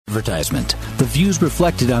Advertisement. The views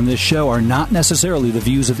reflected on this show are not necessarily the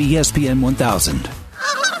views of ESPN 1000.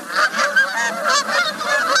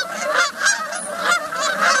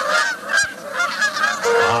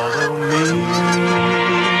 Follow me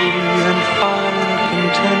and find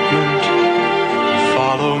contentment.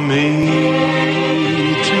 Follow me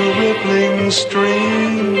to rippling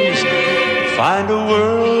streams. Find a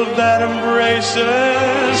world that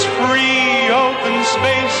embraces free open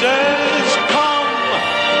spaces. Come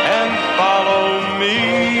and follow me.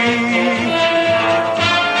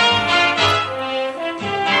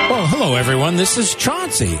 Well, hello, everyone. This is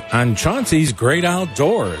Chauncey on Chauncey's Great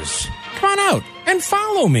Outdoors. Come on out and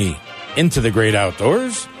follow me into the great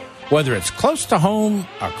outdoors, whether it's close to home,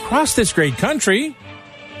 across this great country.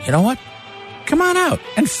 You know what? Come on out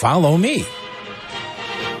and follow me.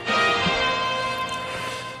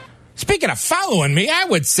 Speaking of following me, I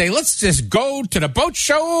would say let's just go to the boat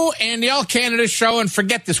show and the All Canada show and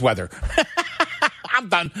forget this weather. I'm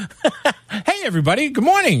done. Hey, everybody. Good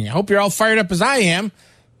morning. I hope you're all fired up as I am.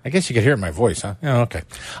 I guess you could hear it in my voice, huh? Oh, okay.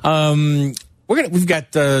 We've got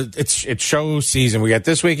it's show season. We got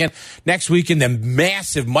this weekend, next weekend, the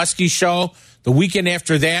massive Muskie show. The weekend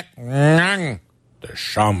after that, the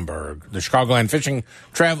Schaumburg, the Chicagoland Fishing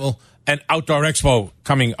Travel and Outdoor Expo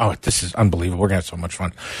coming. Oh, this is unbelievable. We're gonna have so much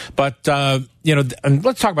fun. But and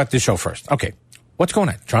let's talk about this show first. Okay, what's going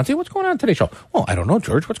on, Chauncey? What's going on today's show? Well, I don't know,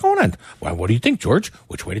 George. What's going on? Well, what do you think, George?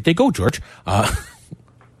 Which way did they go, George?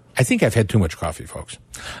 I think I've had too much coffee, folks.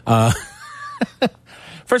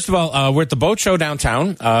 First of all, we're at the boat show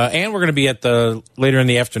downtown, and we're going to be at later in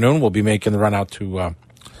the afternoon. We'll be making the run out to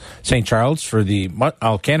St. Charles for the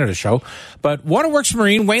All Canada show. But Waterworks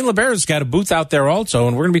Marine, Wayne LeBear's got a booth out there also,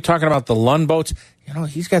 and we're going to be talking about the Lund boats. You know,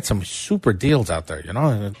 he's got some super deals out there, you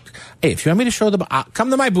know. Hey, if you want me to show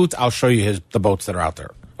come to my booth, I'll show you the boats that are out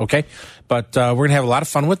there, okay? But we're going to have a lot of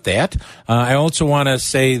fun with that. I also want to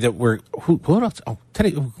say that who else? Oh,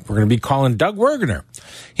 today we're going to be calling Doug Wergener.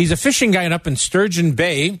 He's a fishing guide up in Sturgeon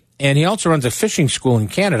Bay, and he also runs a fishing school in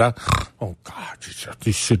Canada. Oh, God,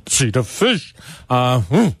 you should see the fish.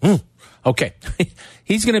 Okay.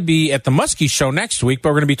 He's going to be at the Muskie show next week, but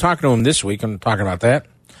we're going to be talking to him this week and talking about that.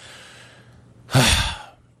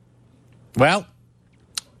 Well,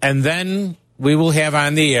 and then we will have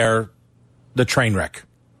on the air the train wreck.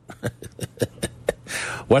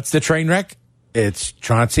 What's the train wreck? It's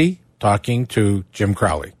Chauncey talking to Jim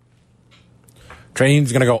Crowley.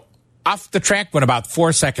 Train's going to go off the track in about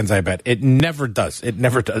 4 seconds, I bet. It never does. It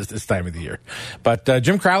never does this time of the year. But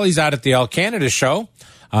Jim Crowley's out at the All Canada show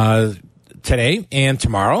today and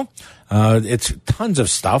tomorrow. It's tons of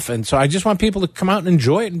stuff, and so I just want people to come out and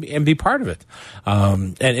enjoy it and be part of it.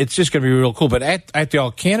 And it's just going to be real cool. But at the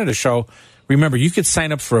All Canada show, remember, you could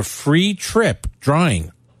sign up for a free trip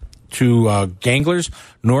drawing to Ganglers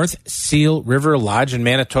North Seal River Lodge in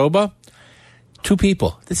Manitoba. 2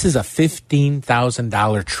 people. This is a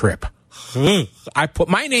 $15,000 trip. I put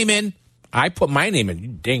my name in. You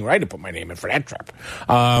dang right I put my name in for that trip.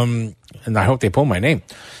 And I hope they pull my name.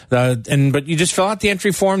 But you just fill out the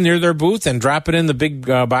entry form near their booth and drop it in the big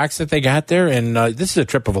box that they got there. And this is a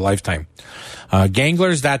trip of a lifetime.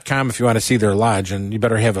 Ganglers.com if you want to see their lodge. And you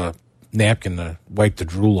better have a napkin to wipe the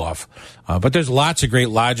drool off. But there's lots of great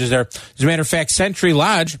lodges there. As a matter of fact, Century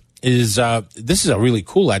Lodge this is a really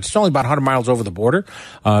cool lodge. It's only about 100 miles over the border.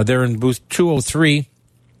 They're in booth 203.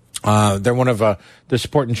 They're one of they're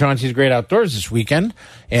supporting Chauncey's Great Outdoors this weekend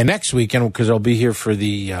and next weekend because they'll be here for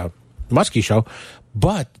the Muskie show.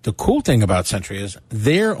 But the cool thing about Century is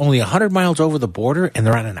they're only 100 miles over the border and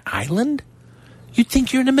they're on an island. You'd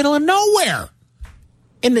think you're in the middle of nowhere.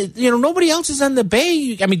 And, nobody else is on the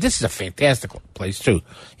bay. I mean, this is a fantastic place, too.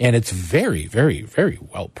 And it's very, very, very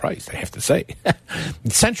well priced, I have to say.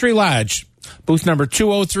 Century Lodge, booth number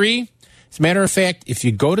 203. As a matter of fact, if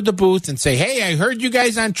you go to the booth and say, hey, I heard you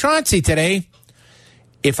guys on Chauncey today,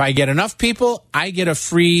 if I get enough people, I get a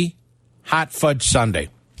free hot fudge sundae.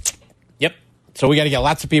 Yep. So we got to get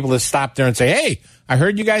lots of people to stop there and say, hey, I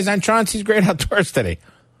heard you guys on Chauncey's Great Outdoors today.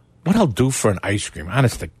 What I'll do for an ice cream,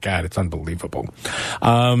 honest to God, it's unbelievable.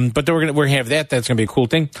 But then we're gonna have that. That's gonna be a cool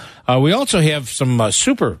thing. We also have some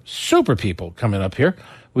super people coming up here.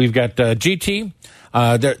 We've got GT,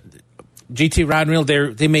 GT Rod and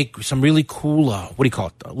Reel. They make some really cool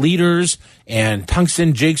leaders and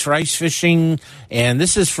tungsten jigs for ice fishing. And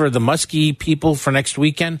this is for the Muskie people for next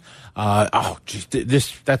weekend. They're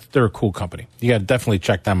a cool company. You got to definitely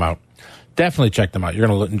check them out. You're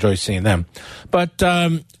going to enjoy seeing them. But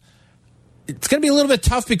It's going to be a little bit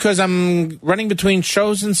tough because I'm running between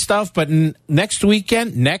shows and stuff. But next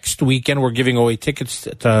weekend, we're giving away tickets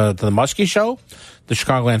to the Muskie Show, the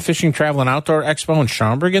Chicagoland Fishing, Travel, and Outdoor Expo in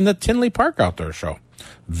Schaumburg, and the Tinley Park Outdoor Show.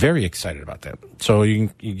 Very excited about that. So you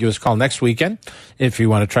give us a call next weekend if you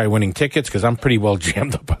want to try winning tickets, because I'm pretty well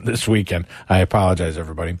jammed up on this weekend. I apologize,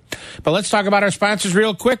 everybody. But let's talk about our sponsors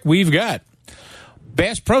real quick. We've got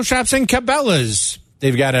Bass Pro Shops and Cabela's.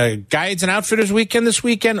 They've got a Guides and Outfitters weekend this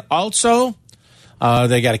weekend. Also,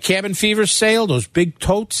 they got a Cabin Fever sale. Those big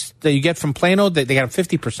totes that you get from Plano, they got them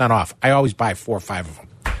 50% off. I always buy 4 or 5 of them.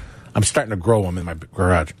 I'm starting to grow them in my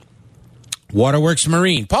garage. Waterworks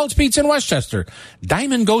Marine, Paul's Pizza in Westchester,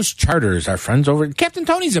 Diamond Ghost Charters, our friends over at Captain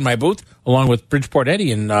Tony's in my booth, along with Bridgeport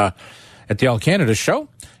Eddie at the All Canada Show.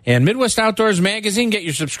 And Midwest Outdoors Magazine, get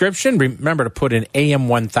your subscription. Remember to put an AM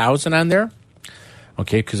 1000 on there.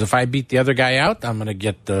 Okay, because if I beat the other guy out, I'm going to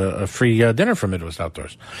get a free dinner from Midwest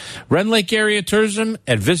Outdoors. Rend Lake Area Tourism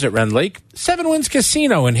at Visit Rend Lake. Seven Winds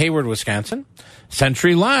Casino in Hayward, Wisconsin.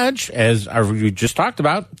 Century Lodge, as we just talked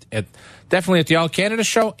about, definitely at the All Canada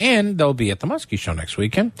Show, and they'll be at the Muskie Show next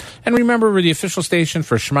weekend. And remember, we're the official station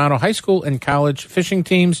for Shimano High School and College fishing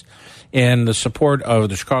teams, and the support of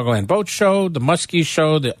the Chicagoland Boat Show, the Muskie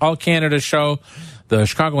Show, the All Canada Show, the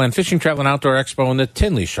Chicagoland Fishing, Travel, and Outdoor Expo, and the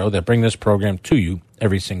Tinley Show that bring this program to you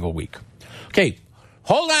every single week. Okay,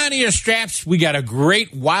 hold on to your straps. We got a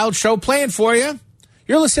great wild show planned for you.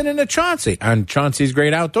 You're listening to Chauncey on Chauncey's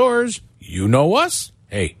Great Outdoors. You know us.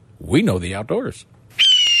 Hey, we know the outdoors.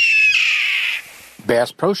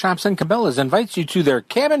 Bass Pro Shops and Cabela's invites you to their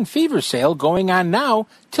Cabin Fever sale going on now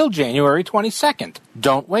till January 22nd.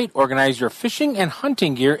 Don't wait. Organize your fishing and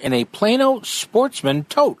hunting gear in a Plano Sportsman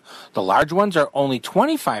tote. The large ones are only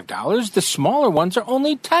 $25. The smaller ones are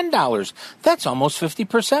only $10. That's almost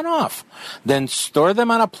 50% off. Then store them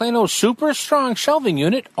on a Plano Super Strong shelving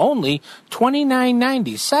unit, only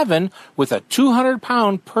 $29.97 with a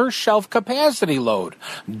 200-pound per shelf capacity load.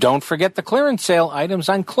 Don't forget the clearance sale items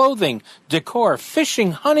on clothing, decor,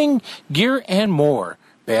 fishing, hunting gear, and more.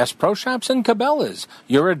 Bass Pro Shops and Cabela's.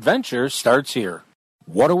 Your adventure starts here.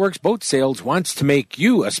 Waterworks Boat Sales wants to make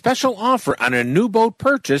you a special offer on a new boat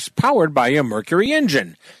purchase powered by a Mercury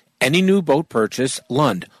engine. Any new boat purchase,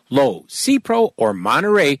 Lund, Lowe, Sea Pro, or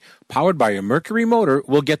Monterey, powered by a Mercury motor,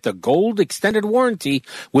 will get the Gold Extended Warranty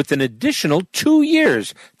with an additional 2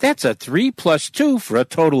 years. That's a 3+2 for a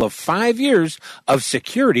total of 5 years of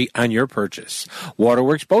security on your purchase.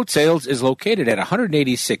 Waterworks Boat Sales is located at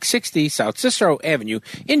 18660 South Cicero Avenue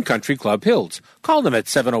in Country Club Hills. Call them at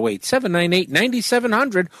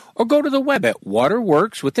 708-798-9700 or go to the web at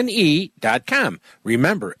waterworks.com.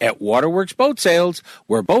 Remember, at Waterworks Boat Sales,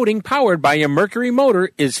 where boating powered by a Mercury motor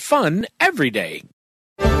is fun every day.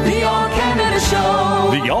 The All Canada Show.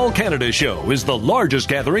 The All Canada Show is the largest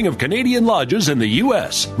gathering of Canadian lodges in the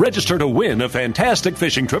U.S. Register to win a fantastic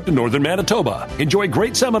fishing trip to northern Manitoba. Enjoy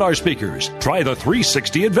great seminar speakers. Try the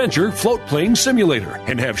 360 Adventure float playing simulator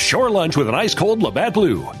and have shore lunch with an ice-cold Labatt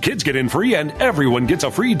Blue. Kids get in free and everyone gets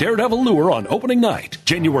a free Daredevil lure on opening night,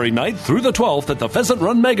 January 9th through the 12th at the Pheasant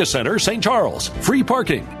Run Mega Center, St. Charles. Free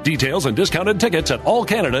parking. Details and discounted tickets at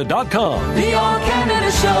allcanada.com. The All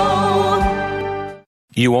Canada Show.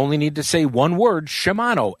 You only need to say one word,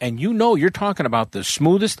 Shimano, and you know you're talking about the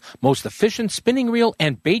smoothest, most efficient spinning reel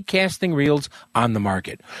and bait casting reels on the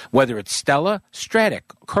market. Whether it's Stella, Stratic,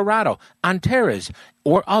 Corrado, Antares,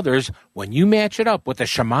 or others, when you match it up with a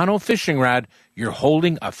Shimano fishing rod, you're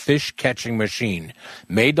holding a fish-catching machine.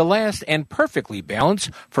 Made to last and perfectly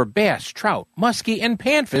balanced for bass, trout, muskie, and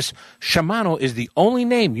panfish, Shimano is the only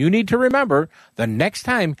name you need to remember the next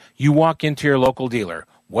time you walk into your local dealer.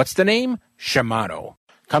 What's the name? Shimano.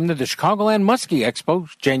 Come to the Chicagoland Muskie Expo,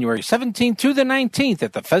 January 17th to the 19th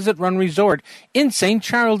at the Pheasant Run Resort in St.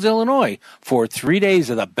 Charles, Illinois, for 3 days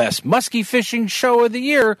of the best muskie fishing show of the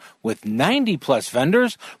year with 90-plus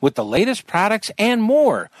vendors with the latest products and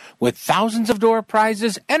more. With thousands of door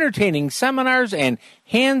prizes, entertaining seminars, and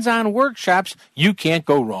hands-on workshops, you can't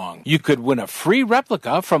go wrong. You could win a free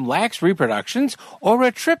replica from Lax Reproductions or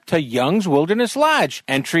a trip to Young's Wilderness Lodge.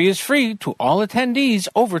 Entry is free to all attendees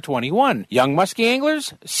over 21. Young muskie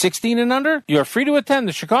anglers, 16 and under, you're free to attend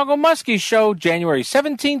the Chicago Muskie Show January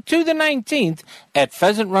 17th to the 19th at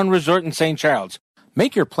Pheasant Run Resort in St. Charles.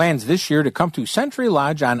 Make your plans this year to come to Century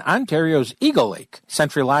Lodge on Ontario's Eagle Lake.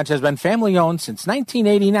 Century Lodge has been family-owned since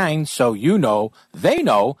 1989, so you know, they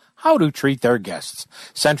know, how to treat their guests.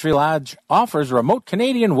 Century Lodge offers remote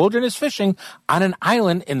Canadian wilderness fishing on an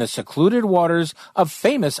island in the secluded waters of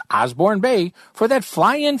famous Osborne Bay for that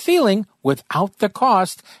fly-in feeling without the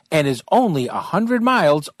cost and is only 100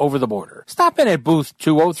 miles over the border. Stop in at booth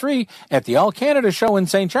 203 at the All Canada Show in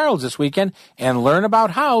St. Charles this weekend and learn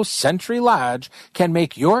about how Century Lodge can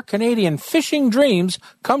make your Canadian fishing dreams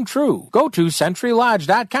come true. Go to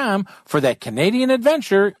CenturyLodge.com for that Canadian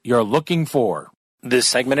adventure you're looking for. This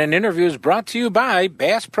segment and interview is brought to you by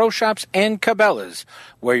Bass Pro Shops and Cabela's,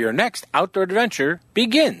 where your next outdoor adventure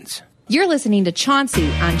begins. You're listening to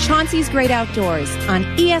Chauncey on Chauncey's Great Outdoors on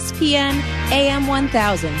ESPN AM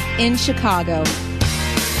 1000 in Chicago.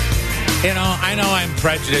 You know, I know I'm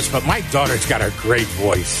prejudiced, but my daughter's got a great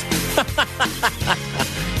voice.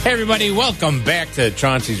 Hey, everybody, welcome back to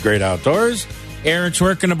Chauncey's Great Outdoors. Eric's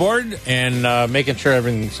working aboard and making sure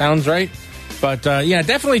everything sounds right. But, yeah,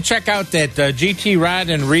 definitely check out that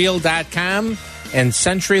GTRodandReel.com and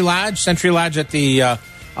Century Lodge at the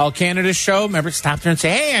All Canada Show. Remember, stop there and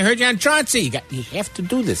say, hey, I heard you on Chauncey. You have to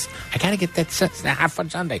do this. I got to get that half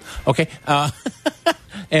on Sunday. Okay.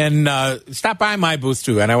 And stop by my booth,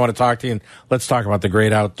 too. And I want to talk to you, and let's talk about the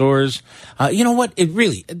great outdoors. You know what?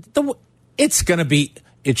 It's going to be,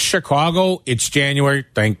 it's Chicago. It's January.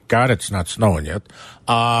 Thank God it's not snowing yet.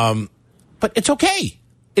 But it's okay.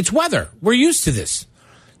 It's weather. We're used to this,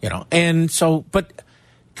 you know. And so, but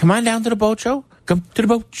come on down to the boat show. Come to the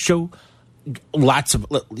boat show.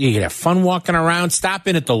 You can have fun walking around. Stop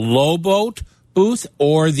in at the Low Boat booth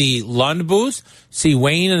or the Lund booth. See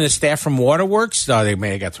Wayne and his staff from Waterworks. They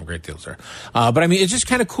may have got some great deals there. But I mean, it's just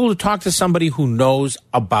kind of cool to talk to somebody who knows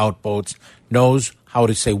about boats, knows how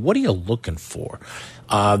to say, what are you looking for?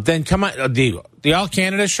 Then come on, the All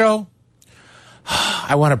Canada Show.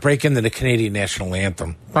 I want to break into the Canadian national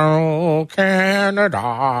anthem. Oh,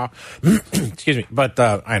 Canada. Excuse me. But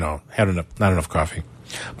I know, not enough coffee.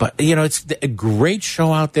 But, you know, it's a great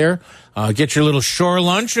show out there. Get your little shore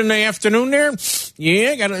lunch in the afternoon there.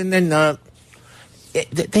 Yeah, and then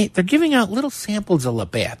they're giving out little samples of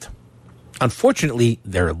Labatt. Unfortunately,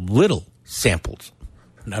 they're little samples,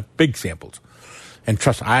 not big samples. And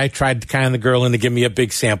trust me, I tried to kind the girl in to give me a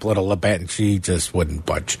big sample of Labatt, and she just wouldn't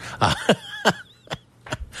budge.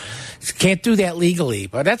 Can't do that legally,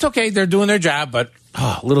 but that's okay. They're doing their job. But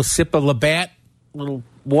a little sip of Labatt, little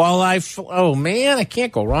walleye. Oh, man, I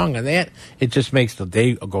can't go wrong on that. It just makes the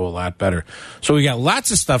day go a lot better. So we got lots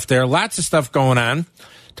of stuff there, lots of stuff going on.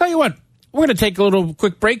 Tell you what, we're going to take a little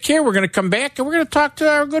quick break here. We're going to come back, and we're going to talk to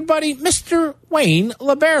our good buddy, Mr. Wayne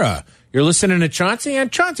Libera. You're listening to Chauncey on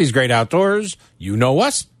Chauncey's Great Outdoors. You know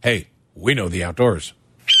us. Hey, we know the outdoors.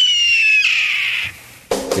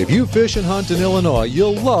 If you fish and hunt in Illinois,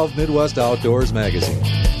 you'll love Midwest Outdoors magazine.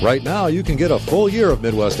 Right now, you can get a full year of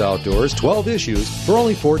Midwest Outdoors, 12 issues, for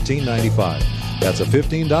only $14.95. That's a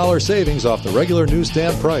 $15 savings off the regular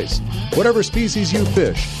newsstand price. Whatever species you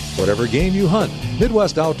fish, whatever game you hunt,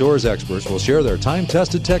 Midwest Outdoors experts will share their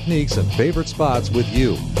time-tested techniques and favorite spots with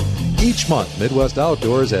you. Each month, Midwest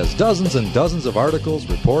Outdoors has dozens and dozens of articles,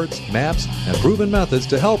 reports, maps, and proven methods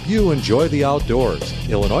to help you enjoy the outdoors.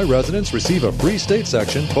 Illinois residents receive a free state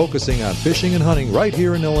section focusing on fishing and hunting right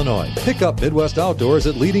here in Illinois. Pick up Midwest Outdoors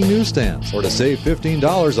at leading newsstands. Or to save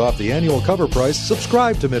 $15 off the annual cover price,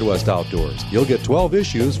 subscribe to Midwest Outdoors. You'll get 12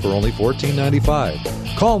 issues for only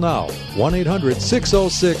 $14.95. Call now,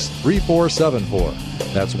 1-800-606-3474.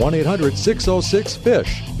 That's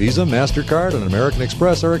 1-800-606-FISH. Visa, MasterCard, and American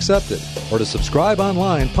Express are accepted. Or to subscribe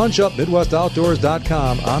online, punch up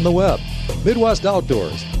MidwestOutdoors.com on the web. Midwest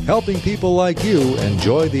Outdoors, helping people like you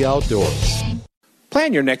enjoy the outdoors.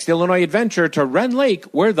 Plan your next Illinois adventure to Wren Lake,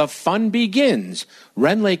 where the fun begins.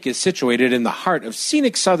 Wren Lake is situated in the heart of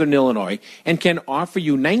scenic southern Illinois and can offer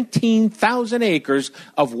you 19,000 acres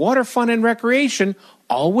of water fun and recreation,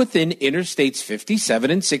 all within Interstates 57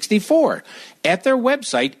 and 64. At their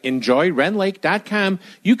website, enjoywrenlake.com,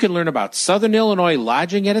 you can learn about Southern Illinois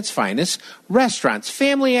lodging at its finest, restaurants,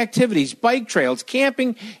 family activities, bike trails,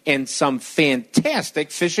 camping, and some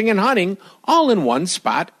fantastic fishing and hunting, all in one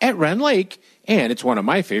spot at Wren Lake. And it's one of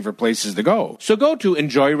my favorite places to go. So go to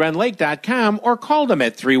enjoywrenlake.com or call them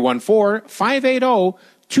at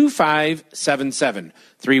 314-580-2577.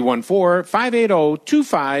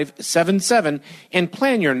 314-580-2577 and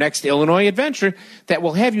plan your next Illinois adventure that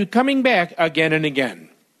will have you coming back again and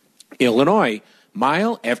again. Illinois,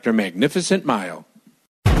 mile after magnificent mile.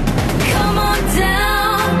 Come on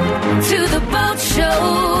down to the boat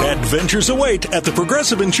show. adventures await at the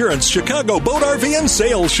Progressive Insurance Chicago Boat RV and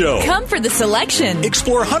Sales Show. Come for the selection.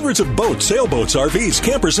 Explore hundreds of boats, sailboats, RVs,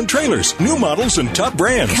 campers, and trailers, new models, and top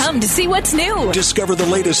brands. Come to see what's new. Discover the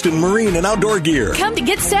latest in marine and outdoor gear. Come to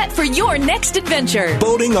get set for your next adventure.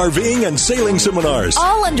 Boating, RVing, and sailing seminars.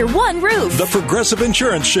 All under one roof. The Progressive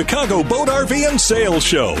Insurance Chicago Boat RV and Sales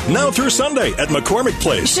Show. Now through Sunday at McCormick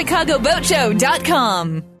Place.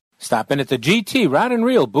 ChicagoBoatShow.com. Stop in at the GT Rod and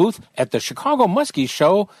Reel booth at the Chicago Muskie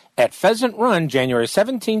Show at Pheasant Run, January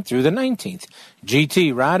 17th through the 19th.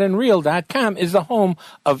 GTRodandReel.com is the home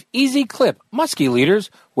of Easy Clip Muskie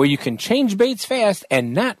Leaders, where you can change baits fast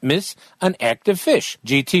and not miss an active fish.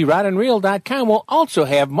 GTRodandReel.com will also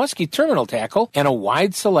have muskie terminal tackle and a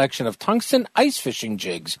wide selection of tungsten ice fishing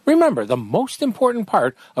jigs. Remember, the most important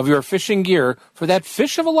part of your fishing gear for that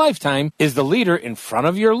fish of a lifetime is the leader in front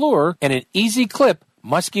of your lure and an Easy Clip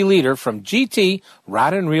Muskie Leader from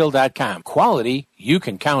GTRodandReel.com. Quality you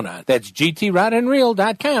can count on. That's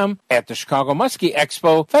GTRodandReel.com at the Chicago Muskie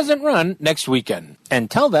Expo Pheasant Run next weekend. And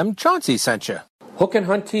tell them Chauncey sent you.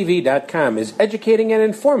 HookandHuntTV.com is educating and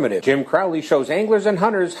informative. Jim Crowley shows anglers and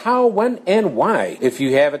hunters how, when, and why. If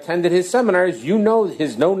you have attended his seminars, you know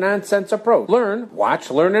his no-nonsense approach. Learn, watch,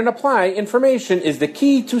 learn, and apply information is the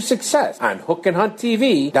key to success on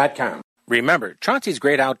HookandHuntTV.com. Remember, Chauncey's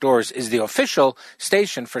Great Outdoors is the official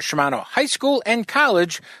station for Shimano High School and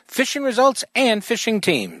College fishing results and fishing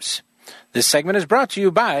teams. This segment is brought to you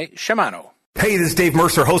by Shimano. Hey, this is Dave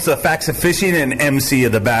Mercer, host of Facts of Fishing and MC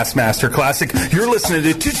of the Bassmaster Classic. You're listening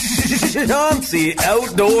to Chauncey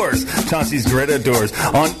Outdoors, Chauncey's Great Outdoors,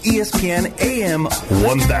 on ESPN AM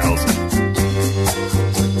 1000.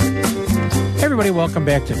 Hey everybody, welcome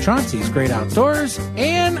back to Chauncey's Great Outdoors,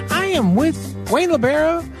 and I am with Wayne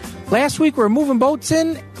Libera. Last week we were moving boats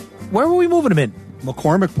in. Where were we moving them in?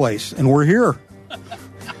 McCormick Place, and we're here.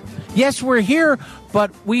 Yes, we're here,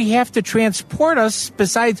 but we have to transport us.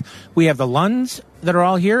 Besides, we have the Lunds that are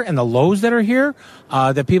all here and the Lows that are here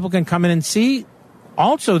that people can come in and see.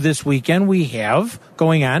 Also this weekend we have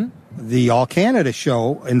going on the All Canada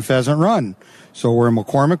show in Pheasant Run. So we're in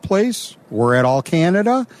McCormick Place, we're at All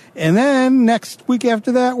Canada, and then next week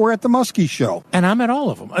after that, we're at the Muskie Show. And I'm at all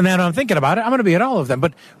of them. And then I'm thinking about it, I'm going to be at all of them.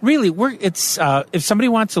 But really, it's if somebody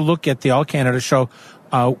wants to look at the All Canada show,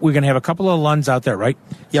 we're going to have a couple of Lunds out there, right?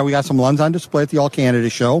 Yeah, we got some Lunds on display at the All Canada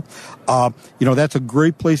show. That's a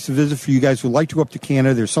great place to visit for you guys who like to go up to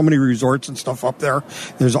Canada. There's so many resorts and stuff up there.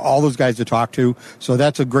 There's all those guys to talk to. So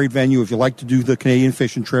that's a great venue if you like to do the Canadian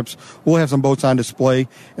fishing trips. We'll have some boats on display.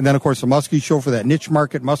 And then, of course, the Muskie Show for that niche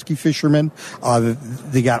market, muskie fishermen.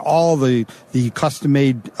 They got all the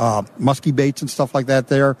custom-made muskie baits and stuff like that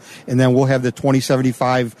there. And then we'll have the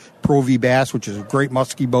 2075 Pro V Bass, which is a great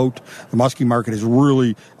muskie boat. The muskie market is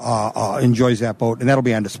really enjoys that boat, and that'll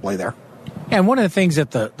be on display there. And one of the things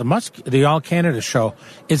at the All Canada show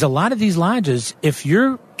is a lot of these lodges, if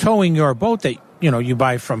you're towing your boat that you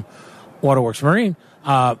buy from Waterworks Marine,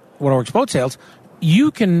 Waterworks Boat Sales,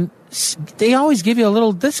 they always give you a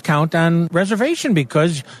little discount on reservation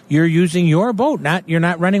because you're using your boat, you're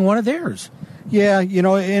not renting one of theirs. Yeah,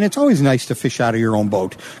 and it's always nice to fish out of your own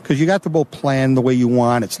boat because you got the boat planned the way you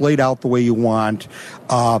want. It's laid out the way you want.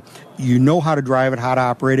 You know how to drive it, how to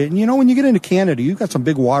operate it. And, when you get into Canada, you've got some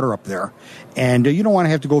big water up there. And you don't want to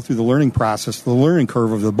have to go through the learning process, the learning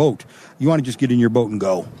curve of the boat. You want to just get in your boat and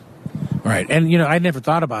go. Right. And, I never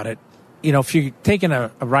thought about it. If you're taking a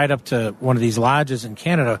ride up to one of these lodges in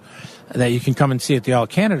Canada that you can come and see at the All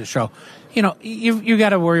Canada show, you got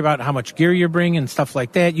to worry about how much gear you're bringing and stuff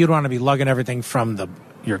like that. You don't want to be lugging everything from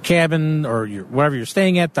your cabin or wherever you're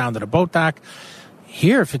staying at down to the boat dock.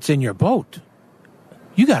 Here, if it's in your boat,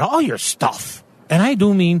 you got all your stuff. And I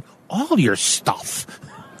do mean all your stuff.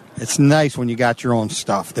 It's nice when you got your own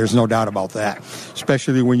stuff. There's no doubt about that,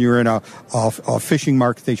 especially when you're in a fishing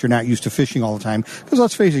market that you're not used to fishing all the time. Because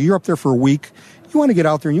let's face it, you're up there for a week. You want to get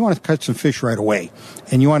out there and you want to catch some fish right away.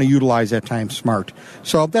 And you want to utilize that time smart.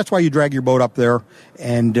 So that's why you drag your boat up there.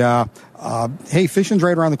 And, hey, fishing's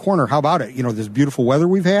right around the corner. How about it? This beautiful weather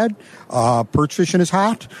we've had. Perch fishing is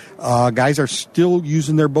hot. Guys are still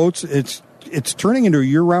using their boats. It's turning into a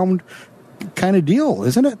year-round kind of deal,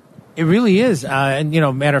 isn't it? It really is. And,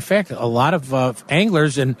 matter of fact, a lot of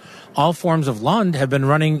anglers in all forms of Lund have been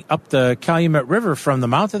running up the Calumet River from the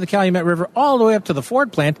mouth of the Calumet River all the way up to the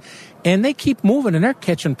Ford plant. And they keep moving, and they're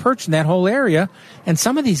catching perch in that whole area. And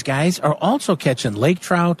some of these guys are also catching lake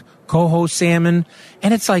trout, coho salmon.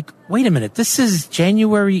 And it's like, wait a minute, this is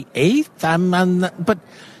January 8th? But,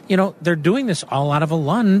 they're doing this all out of a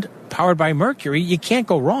Lund powered by Mercury. You can't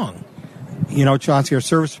go wrong. You know, Chauncey, our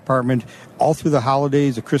service department, all through the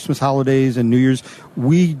holidays, the Christmas holidays and New Year's,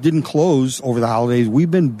 we didn't close over the holidays. We've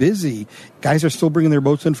been busy. Guys are still bringing their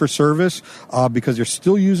boats in for service because they're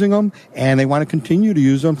still using them, and they want to continue to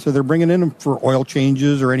use them, so they're bringing in them for oil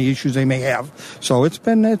changes or any issues they may have. So it's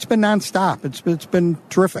been nonstop. It's been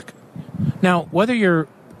terrific. Now, whether you're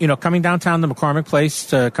coming downtown to McCormick Place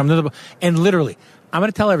to come to and literally, I'm going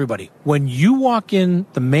to tell everybody, when you walk in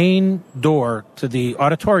the main door to the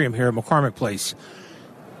auditorium here at McCormick Place,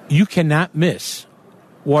 you cannot miss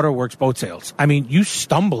Waterworks Boat Sales. I mean, you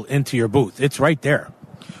stumble into your booth. It's right there.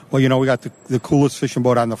 Well, we got the coolest fishing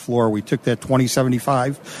boat on the floor. We took that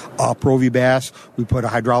 2075 Pro V Bass. We put a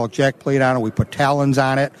hydraulic jack plate on it. We put talons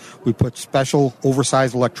on it. We put special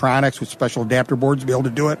oversized electronics with special adapter boards to be able to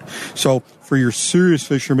do it. So for your serious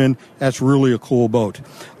fishermen, that's really a cool boat.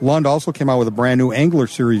 Lund also came out with a brand new Angler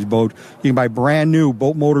Series boat. You can buy brand new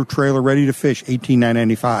boat motor trailer ready to fish,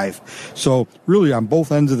 $18,995. So really on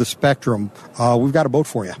both ends of the spectrum, we've got a boat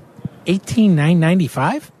for you.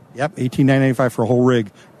 $18,995? Yep, $18,995 for a whole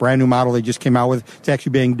rig. Brand new model they just came out with. It's actually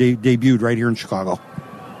being debuted right here in Chicago.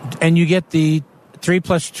 And you get the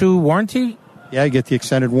 3+2 warranty? Yeah, you get the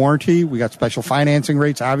extended warranty. We got special financing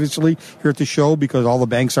rates, obviously, here at the show because all the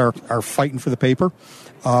banks are fighting for the paper.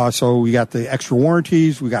 So we got the extra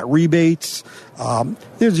warranties. We got rebates.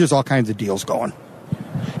 There's just all kinds of deals going.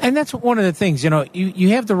 And that's one of the things. You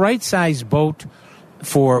have the right size boat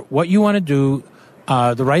for what you want to do.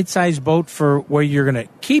 The right size boat for where you're going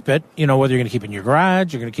to keep it, whether you're going to keep it in your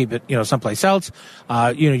garage, you're going to keep it, someplace else.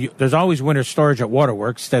 There's always winter storage at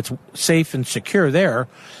Waterworks that's safe and secure there.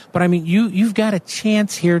 But I mean, you've got a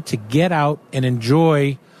chance here to get out and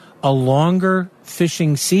enjoy a longer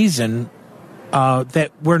fishing season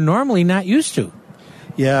that we're normally not used to.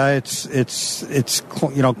 Yeah, it's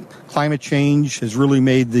climate change has really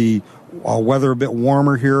made the weather a bit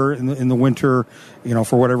warmer here in the winter,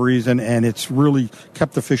 for whatever reason, and it's really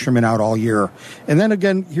kept the fishermen out all year. And then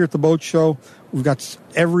again, here at the boat show, we've got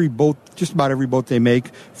just about every boat they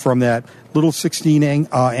make, from that little 16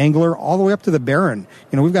 angler all the way up to the Baron.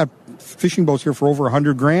 We've got fishing boats here for over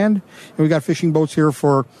 $100,000, and we've got fishing boats here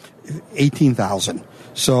for $18,000.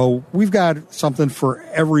 So we've got something for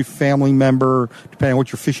every family member, depending on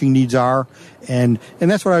what your fishing needs are. And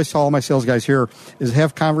that's what I always tell all my sales guys here, is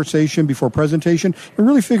have conversation before presentation and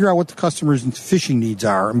really figure out what the customer's fishing needs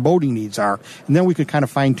are and boating needs are. And then we could kind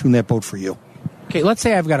of fine-tune that boat for you. Okay, let's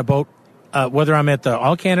say I've got a boat, whether I'm at the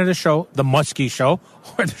All Canada show, the Muskie show,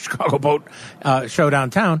 or the Chicago Boat show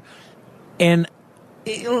downtown, and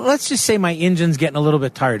let's just say my engine's getting a little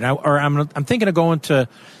bit tired. Or I'm thinking of going to...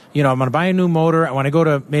 I'm going to buy a new motor. I want to go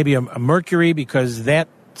to maybe a Mercury because that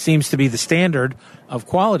seems to be the standard of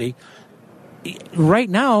quality. Right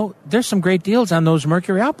now, there's some great deals on those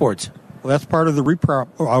Mercury outboards. Well, that's part of the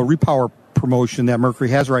repower promotion that Mercury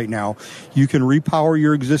has right now. You can repower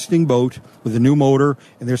your existing boat with a new motor,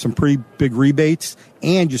 and there's some pretty big rebates,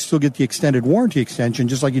 and you still get the extended warranty extension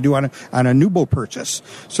just like you do on a new boat purchase.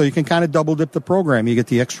 So you can kind of double dip the program. You get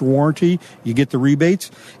the extra warranty, you get the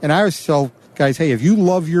rebates, and I always tell guys, hey, if you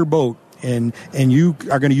love your boat and you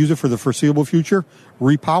are going to use it for the foreseeable future,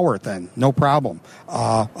 repower it then. No problem.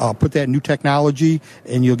 Put that new technology,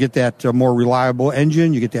 and you'll get that more reliable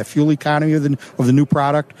engine. You get that fuel economy of the new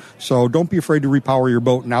product. So don't be afraid to repower your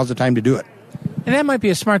boat. Now's the time to do it. And that might be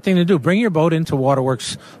a smart thing to do. Bring your boat into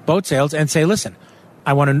Waterworks Boat Sales and say, listen,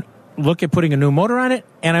 I want to look at putting a new motor on it,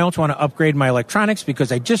 and I also want to upgrade my electronics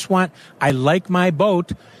because I like my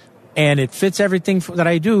boat, and it fits everything that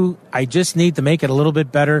I do. I just need to make it a little bit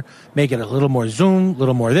better, make it a little more zoom, a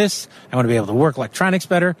little more this. I want to be able to work electronics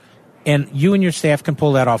better. And you and your staff can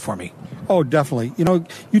pull that off for me. Oh, definitely.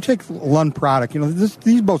 You take Lund product,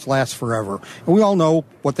 these boats last forever. And we all know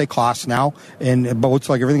what they cost now. And boats,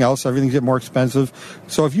 like everything else, everything's getting more expensive.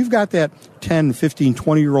 So if you've got that 10, 15,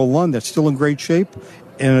 20-year-old Lund that's still in great shape,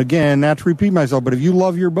 and again, not to repeat myself, but if you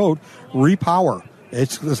love your boat, repower.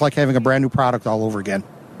 It's like having a brand new product all over again.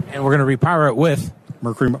 And we're going to repower it with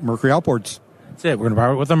Mercury outboards. That's it. We're going to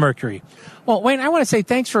power it with a Mercury. Well, Wayne, I want to say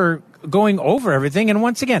thanks for going over everything. And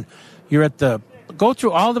once again, you're go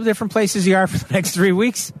through all the different places you are for the next 3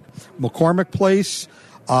 weeks. McCormick Place,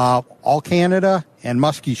 All Canada, and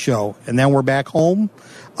Muskie Show. And then we're back home.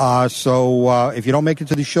 So if you don't make it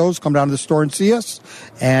to these shows, come down to the store and see us.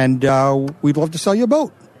 And we'd love to sell you a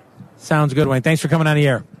boat. Sounds good, Wayne. Thanks for coming on the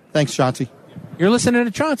air. Thanks, Chauncey. You're listening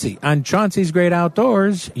to Chauncey on Chauncey's Great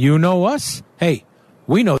Outdoors. You know us. Hey,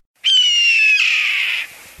 we know.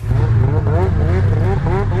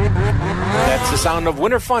 That's the sound of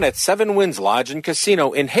winter fun at Seven Winds Lodge and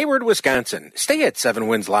Casino in Hayward, Wisconsin. Stay at Seven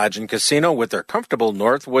Winds Lodge and Casino with their comfortable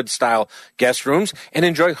Northwood-style guest rooms and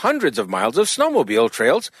enjoy hundreds of miles of snowmobile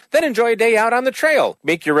trails, then enjoy a day out on the trail.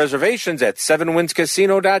 Make your reservations at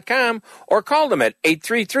sevenwindscasino.com or call them at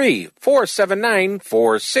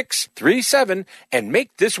 833-479-4637 and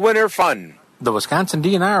make this winter fun. The Wisconsin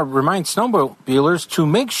DNR reminds snowmobilers to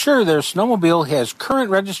make sure their snowmobile has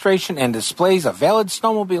current registration and displays a valid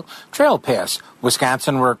snowmobile trail pass.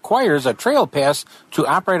 Wisconsin requires a trail pass to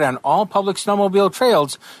operate on all public snowmobile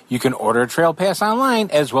trails. You can order a trail pass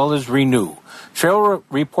online as well as renew. Trail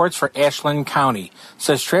reports for Ashland County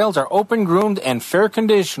says trails are open, groomed, and fair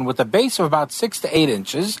condition with a base of about 6 to 8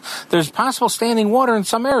 inches. There's possible standing water in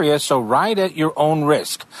some areas, so ride at your own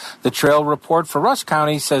risk. The trail report for Rusk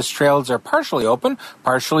County says trails are partially open,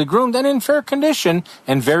 partially groomed, and in fair condition,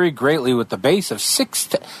 and vary greatly with the base of 6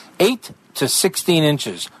 to 8 to 16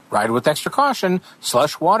 inches. Ride with extra caution.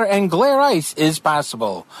 Slush, water, and glare ice is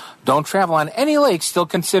possible. Don't travel on any lakes still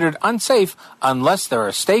considered unsafe unless there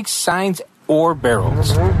are stakes, signs, or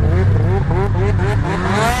barrels.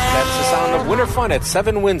 That's the sound of winter fun at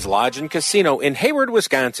Seven Winds Lodge and Casino in Hayward,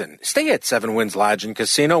 Wisconsin. Stay at Seven Winds Lodge and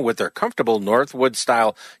Casino with their comfortable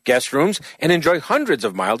Northwood-style guest rooms and enjoy hundreds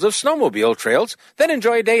of miles of snowmobile trails, then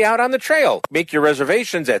enjoy a day out on the trail. Make your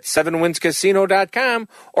reservations at sevenwindscasino.com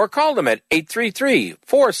or call them at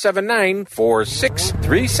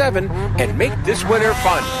 833-479-4637 and make this winter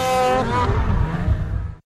fun.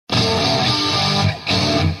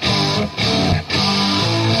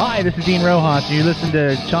 Hi, this is Dean Rojas, and you listen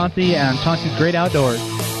to Chauncey and Chauncey's Great Outdoors.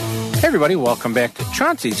 Hey, everybody, welcome back to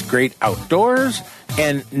Chauncey's Great Outdoors.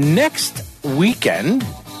 And next weekend,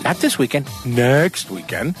 not this weekend, next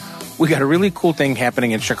weekend, we got a really cool thing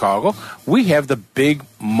happening in Chicago. We have the Big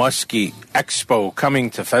Muskie Expo coming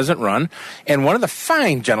to Pheasant Run. And one of the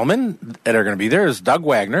fine gentlemen that are going to be there is Doug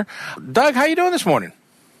Wagner. Doug, how you doing this morning?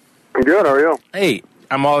 I'm good. How are you? Hey,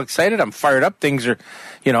 I'm all excited. I'm fired up. Things are,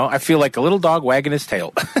 I feel like a little dog wagging his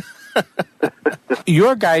tail.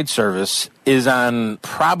 Your guide service is on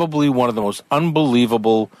probably one of the most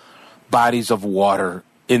unbelievable bodies of water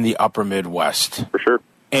in the upper Midwest. For sure.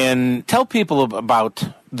 And tell people about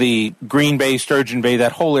the Green Bay, Sturgeon Bay,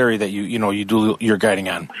 that whole area that you do your guiding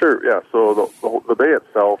on. Sure, yeah. So the bay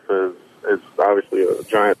itself is obviously a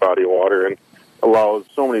giant body of water and allows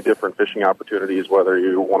so many different fishing opportunities, whether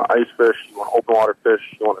you want to ice fish, you want to open water fish,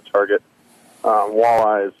 you want to target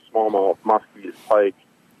walleyes, smallmouth, muskies, pike.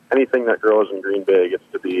 Anything that grows in Green Bay gets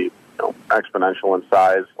to be exponential in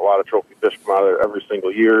size. A lot of trophy fish come out of there every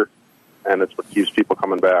single year, and it's what keeps people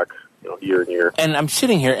coming back year and year. And I'm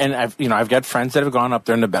sitting here, and I've got friends that have gone up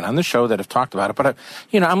there and have been on the show that have talked about it. But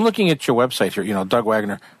I'm looking at your website here. Doug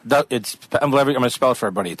Wagner. I'm going to spell it for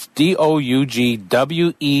everybody. It's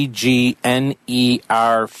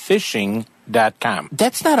DOUGWEGNER fishing.com.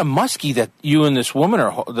 That's not a muskie that you and this woman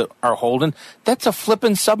are holding. That's a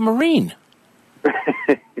flippin' submarine.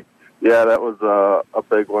 Yeah, that was a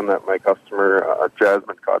big one that my customer,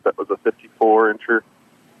 Jasmine, caught. That was a 54-incher,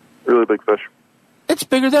 really big fish. It's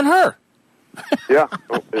bigger than her. Yeah,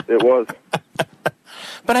 it was.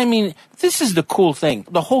 But, this is the cool thing.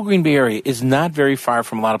 The whole Green Bay area is not very far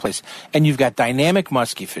from a lot of places. And you've got dynamic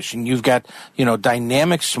muskie fishing. You've got,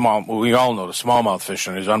 dynamic we all know the smallmouth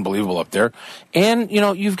fishing is unbelievable up there. And,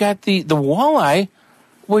 you've got the walleye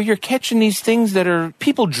where you're catching these things that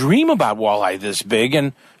people dream about walleye this big,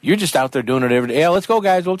 and you're just out there doing it every day. Yeah, let's go,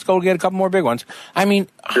 guys. Let's go get a couple more big ones. Right.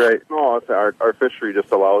 No, our fishery just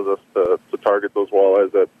allows us to target those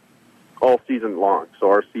walleyes at all season long. So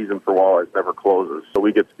our season for walleyes never closes. So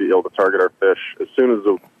we get to be able to target our fish as soon as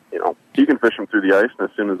you can fish them through the ice, and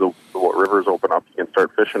as soon as the rivers open up, you can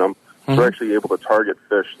start fishing them. Mm-hmm. We're actually able to target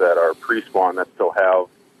fish that are pre-spawn that still have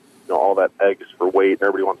all that eggs for weight, and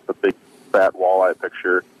everybody wants the big fat walleye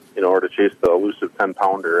picture in order to chase the elusive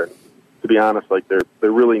 10-pounder. And to be honest, they're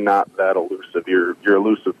really not that elusive. Your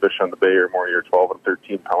elusive fish on the bay are more your 12 and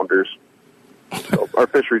 13-pounders. So our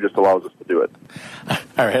fishery just allows us to do it.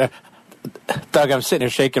 All right. Doug, I'm sitting here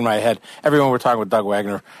shaking my head. Everyone, we're talking with Doug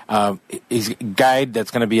Wagner. He's a guide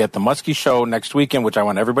that's going to be at the Muskie Show next weekend, which I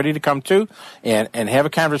want everybody to come to and have a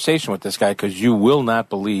conversation with this guy, because you will not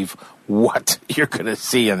believe what you're going to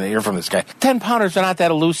see and hear from this guy. 10-pounders are not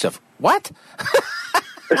that elusive. What?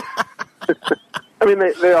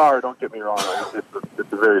 They are. Don't get me wrong.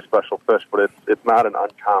 It's a very special fish, but it's not an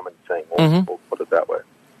uncommon thing. We'll put it that way.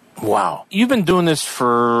 Wow. You've been doing this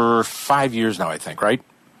for 5 years now, I think, right?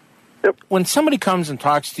 Yep. When somebody comes and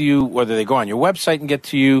talks to you, whether they go on your website and get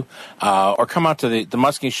to you, or come out to the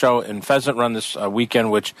Muskie Show in Pheasant Run this weekend,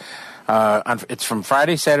 which it's from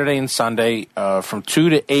Friday, Saturday, and Sunday, from 2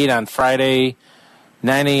 to 8 on Friday,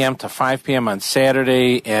 9 a.m. to 5 p.m. on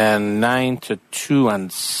Saturday, and 9 to 2 on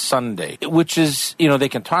Sunday, which is, they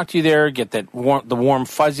can talk to you there, get the warm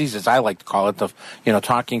fuzzies, as I like to call it,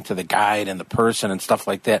 talking to the guide and the person and stuff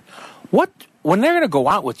like that. When they're going to go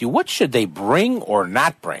out with you, what should they bring or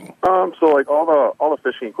not bring? So like all the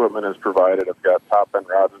fishing equipment is provided. I've got top end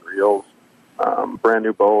rods and reels, brand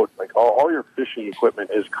new boat. Like all your fishing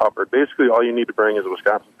equipment is covered. Basically, all you need to bring is a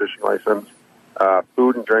Wisconsin fishing license,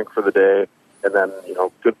 food and drink for the day, and then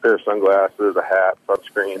good pair of sunglasses, a hat,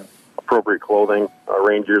 sunscreen, appropriate clothing.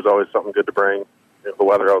 Rain gear is always something good to bring. The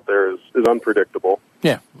weather out there is unpredictable.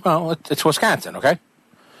 Yeah, well, it's Wisconsin, okay?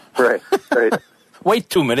 Right. Wait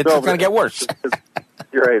 2 minutes, it's going to get worse.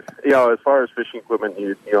 You're right. As far as fishing equipment,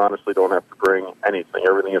 you honestly don't have to bring anything.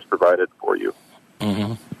 Everything is provided for you.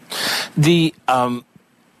 Mm-hmm.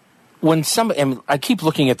 I keep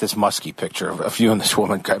looking at this muskie picture of you and this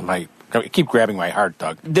woman. I keep grabbing my heart,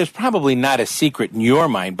 Doug. There's probably not a secret in your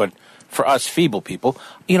mind, but for us feeble people,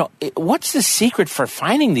 what's the secret for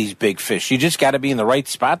finding these big fish? You just got to be in the right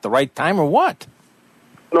spot, the right time, or what?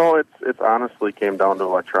 No, it's honestly came down to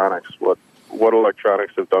electronics. What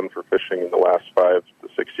electronics have done for fishing in the last 5 to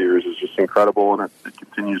 6 years is just incredible, and it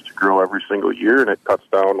continues to grow every single year, and it cuts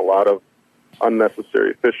down a lot of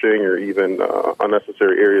unnecessary fishing or even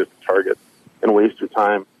unnecessary areas to target and waste your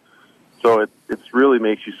time. So it really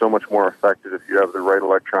makes you so much more effective if you have the right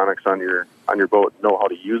electronics on your boat and know how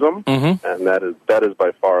to use them. Mm-hmm. And that is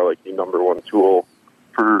by far like the number one tool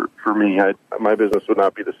for me. My business would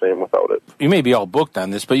not be the same without it. You may be all booked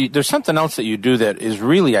on this, but there's something else that you do that is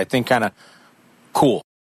really, I think, kind of cool.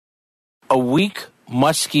 A week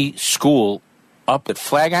muskie school up at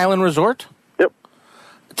Flag Island Resort? Yep.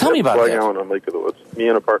 Tell me about Flag that. Island on Lake of the Woods. Me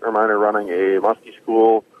and a partner of mine are running a muskie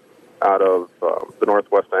school out of the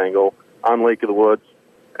northwest angle on Lake of the Woods,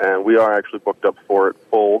 and we are actually booked up for it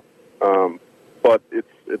full. But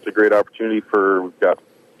it's a great opportunity we've got,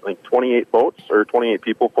 I think, 28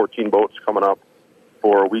 people, 14 boats coming up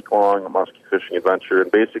for a week-long muskie fishing adventure.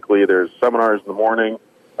 And basically there's seminars in the morning.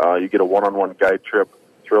 You get a one-on-one guide trip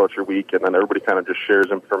throughout your week, and then everybody kind of just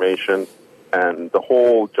shares information. And the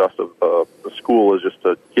whole gist of the school is just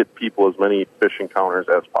to get people as many fish encounters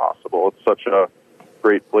as possible. It's such a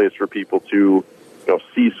great place for people to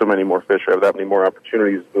see so many more fish, or have that many more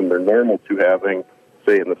opportunities than they're normal to having,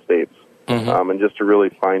 say, in the States. Mm-hmm. And just to really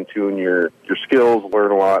fine-tune your skills,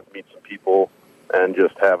 learn a lot, meet some people, and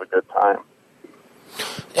just have a good time.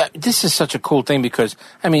 Yeah, this is such a cool thing because,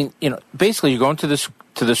 basically you're going to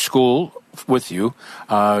the school with you.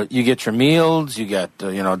 You get your meals, you get,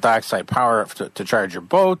 dockside power to charge your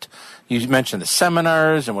boat. You mentioned the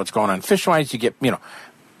seminars and what's going on fish-wise. You get,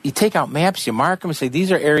 you take out maps, you mark them, and say,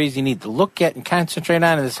 these are areas you need to look at and concentrate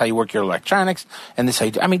on, and this is how you work your electronics, and this is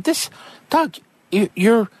how you do. Doug,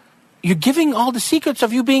 you're giving all the secrets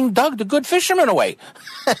of you being Doug, the good fisherman, away.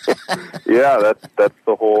 Yeah, that's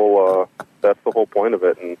the whole point of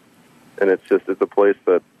it, and it's a place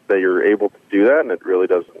that you're able to do that, and it really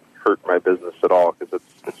doesn't hurt my business at all because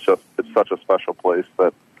it's such a special place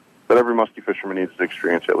that every muskie fisherman needs to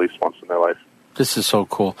experience at least once in their life. This is so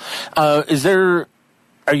cool.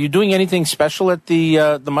 Are you doing anything special at the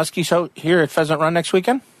muskie show here at Pheasant Run next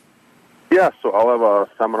weekend? Yeah, so I'll have a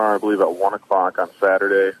seminar, I believe, at 1:00 on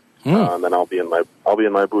Saturday, and then I'll be in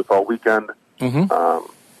my booth all weekend, and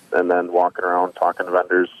then walking around, talking to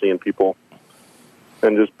vendors, seeing people,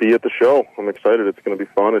 and just be at the show. I'm excited. It's going to be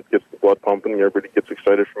fun. It gets the blood pumping. Everybody gets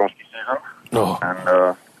excited for muskie season. Oh.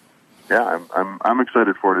 And yeah, I'm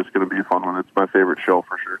excited for it. It's going to be a fun one. It's my favorite show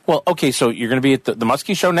for sure. Well, okay, so you're going to be at the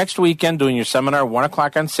muskie show next weekend doing your seminar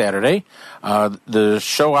 1:00 on Saturday. The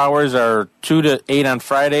show hours are 2 to 8 on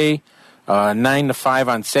Friday, 9 to 5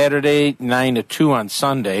 on Saturday, 9 to 2 on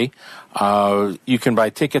Sunday. You can buy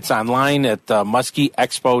tickets online at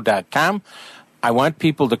muskieexpo.com. I want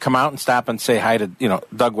people to come out and stop and say hi to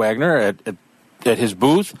Doug Wagner at his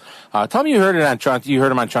booth. Tell me you heard it on Chauncey. You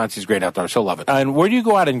heard him on Chauncey's Great Outdoors. He'll love it. And where do you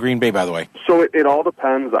go out in Green Bay, by the way? So it all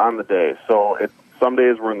depends on the day. So some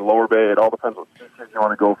days we're in the lower bay. It all depends what species you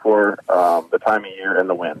want to go for, the time of year, and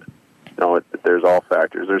the wind. There's all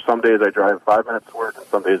factors. There's some days I drive 5 minutes to work, and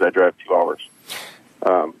some days I drive 2 hours.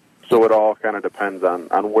 So it all kind of depends on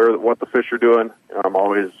what the fish are doing.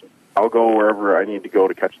 I'll go wherever I need to go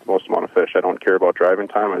to catch the most amount of fish. I don't care about driving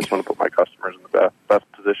time. I just want to put my customers in the best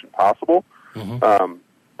position possible. Mm-hmm.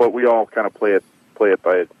 But we all kind of play it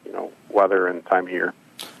by weather and time of year.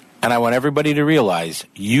 And I want everybody to realize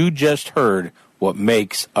you just heard what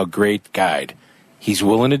makes a great guide. He's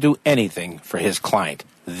willing to do anything for his client.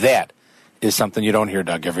 That is something you don't hear,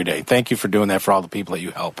 Doug, every day. Thank you for doing that for all the people that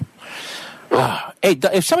you help. Hey,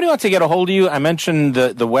 if somebody wants to get a hold of you, I mentioned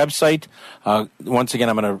the website. Once again,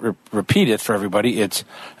 I'm going to repeat it for everybody. It's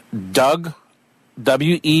Doug,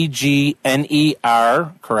 WEGNER,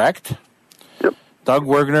 correct? Yep. Doug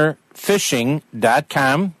Wagner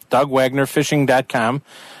Fishing.com, DougWagnerFishing.com.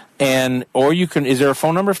 And, or you can, is there a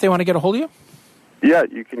phone number if they want to get a hold of you? Yeah,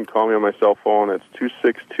 you can call me on my cell phone. It's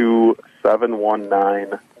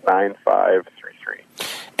 262-719-9533.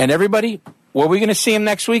 And everybody, where are we going to see him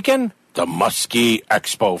next weekend? The Muskie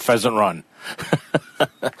Expo, Pheasant Run.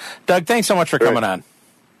 Doug, thanks so much for coming on.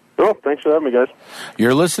 Well, thanks for having me, guys.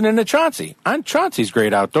 You're listening to Chauncey on Chauncey's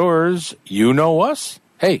Great Outdoors. You know us.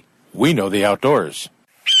 Hey, we know the outdoors.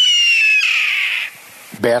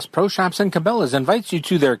 Bass Pro Shops and Cabela's invites you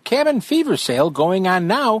to their Cabin Fever sale going on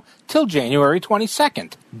now till January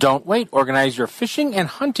 22nd. Don't wait. Organize your fishing and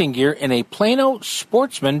hunting gear in a Plano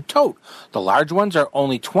Sportsman tote. The large ones are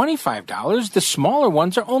only $25. The smaller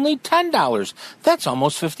ones are only $10. That's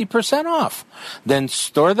almost 50% off. Then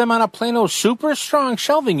store them on a Plano Super Strong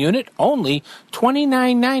shelving unit, only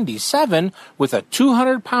 $29.97 with a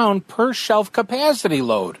 200-pound per shelf capacity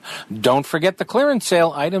load. Don't forget the clearance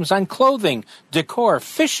sale items on clothing, decor,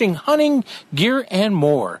 fishing, hunting, gear, and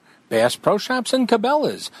more. Bass Pro Shops and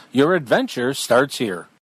Cabela's. Your adventure starts here.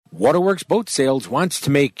 Waterworks Boat Sales wants to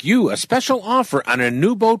make you a special offer on a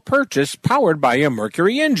new boat purchase powered by a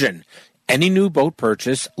Mercury engine. Any new boat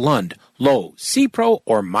purchase, Lund, Lowe, Sea Pro,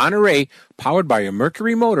 or Monterey, powered by a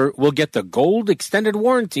Mercury motor, will get the Gold Extended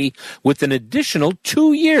Warranty with an additional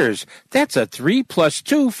 2 years. That's a 3 +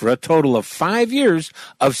 2 for a total of 5 years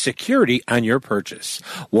of security on your purchase.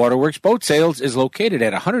 Waterworks Boat Sales is located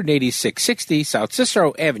at 18660 South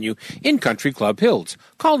Cicero Avenue in Country Club Hills.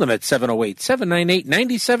 Call them at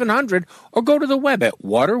 708-798-9700 or go to the web at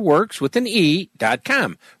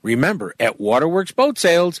waterworks.com. Remember, at Waterworks Boat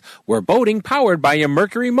Sales, where boating powered by a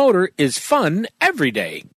Mercury motor is fun every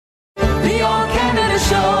day. The All Canada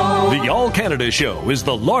Show. The All Canada Show is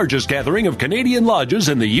the largest gathering of Canadian lodges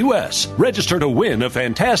in the U.S. Register to win a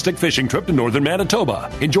fantastic fishing trip to northern Manitoba.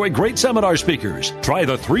 Enjoy great seminar speakers. Try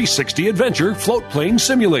the 360 Adventure Float Plane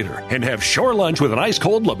Simulator. And have shore lunch with an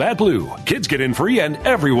ice-cold Labatt Blue. Kids get in free and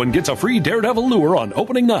everyone gets a free Daredevil lure on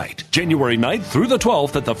opening night. January 9th through the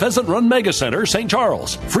 12th at the Pheasant Run Mega Center, St.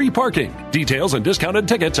 Charles. Free parking. Details and discounted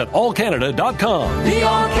tickets at allcanada.com. The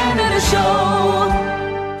All Canada Show.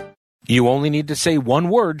 You only need to say one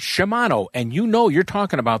word, Shimano, and you know you're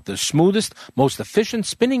talking about the smoothest, most efficient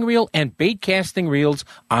spinning reel and bait casting reels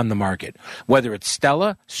on the market. Whether it's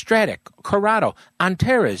Stella, Stratic, Corrado,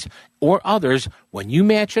 Antares, or others, when you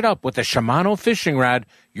match it up with a Shimano fishing rod,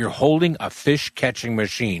 you're holding a fish-catching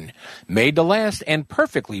machine. Made to last and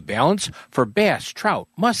perfectly balanced for bass, trout,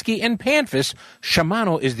 muskie, and panfish,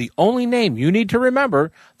 Shimano is the only name you need to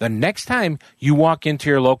remember the next time you walk into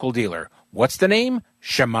your local dealer. What's the name?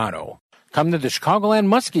 Shimano. Come to the Chicagoland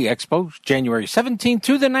Muskie Expo, January 17th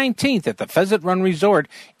to the 19th at the Pheasant Run Resort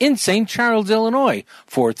in St. Charles, Illinois,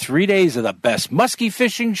 for 3 days of the best muskie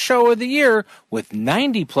fishing show of the year with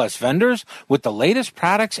 90-plus vendors with the latest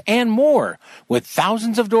products and more. With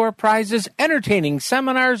thousands of door prizes, entertaining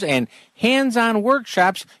seminars, and hands-on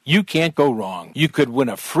workshops, you can't go wrong. You could win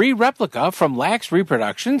a free replica from Lax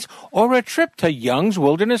Reproductions or a trip to Young's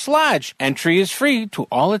Wilderness Lodge. Entry is free to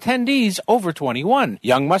all attendees over 21.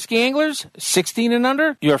 Young muskie anglers, 16 and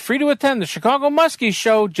under, you're free to attend the Chicago Muskie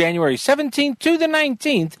Show January 17th to the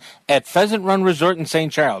 19th at Pheasant Run Resort in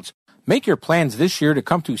St. Charles. Make your plans this year to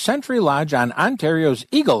come to Century Lodge on Ontario's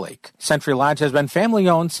Eagle Lake. Century Lodge has been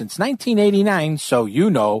family-owned since 1989, so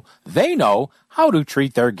you know, they know, how to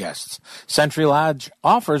treat their guests. Century Lodge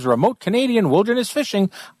offers remote Canadian wilderness fishing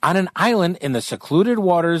on an island in the secluded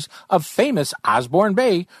waters of famous Osborne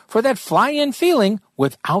Bay for that fly-in feeling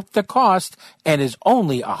without the cost and is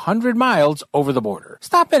only 100 miles over the border.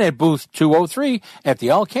 Stop in at booth 203 at the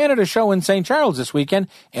All Canada Show in St. Charles this weekend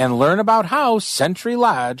and learn about how Century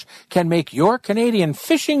Lodge can make your Canadian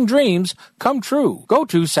fishing dreams come true. Go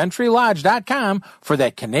to CenturyLodge.com for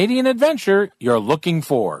that Canadian adventure you're looking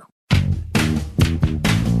for.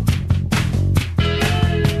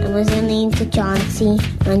 I'm listening to Chauncey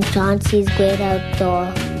on Chauncey's Great Outdoor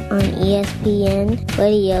on ESPN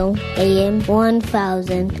Radio AM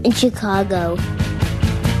 1000 in Chicago.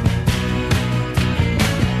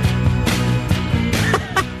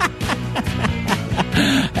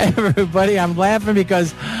 Everybody, I'm laughing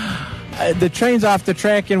because the train's off the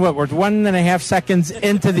track and we're 1.5 seconds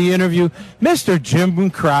into the interview. Mr.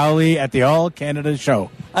 Jim Crowley at the All Canada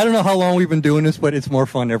Show. I don't know how long we've been doing this, but it's more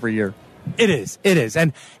fun every year. It is.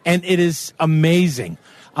 And it is amazing.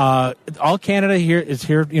 All Canada here is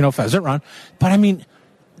here, Pheasant Run. But I mean,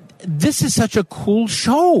 this is such a cool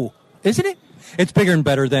show, isn't it? It's bigger and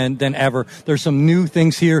better than ever. There's some new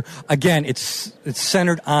things here. Again, it's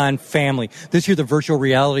centered on family. This year, the virtual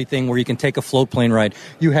reality thing where you can take a float plane ride.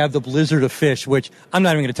 You have the Blizzard of Fish, which I'm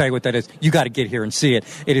not even going to tell you what that is. You got to get here and see it.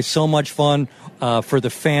 It is so much fun for the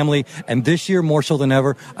family. And this year, more so than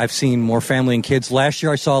ever, I've seen more family and kids. Last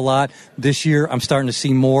year, I saw a lot. This year, I'm starting to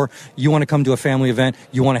see more. You want to come to a family event,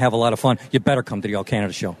 you want to have a lot of fun, you better come to the All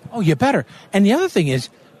Canada Show. Oh, you better. And the other thing is,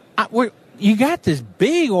 you got this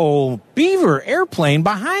big old Beaver airplane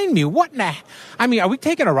behind me. What in the... I mean, are we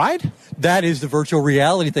taking a ride? That is the virtual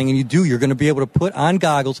reality thing, and you're going to be able to put on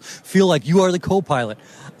goggles, feel like you are the co-pilot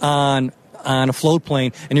on a float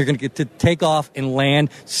plane, and you're going to get to take off and land,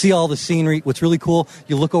 see all the scenery. What's really cool,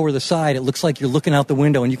 you look over the side, it looks like you're looking out the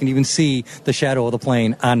window, and you can even see the shadow of the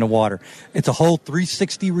plane on the water. It's a whole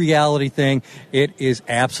 360 reality thing. It is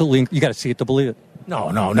absolutely... You got to see it to believe it.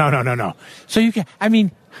 No. So you can... I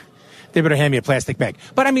mean... They better hand me a plastic bag.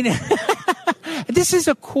 But, I mean, this is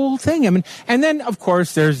a cool thing. I mean, and then, of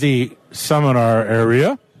course, there's the seminar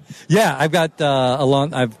area. Yeah, I've got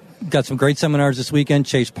some great seminars this weekend.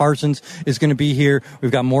 Chase Parsons is going to be here.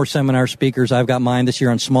 We've got more seminar speakers. I've got mine this year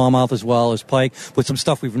on smallmouth as well as pike with some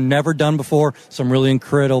stuff we've never done before, some really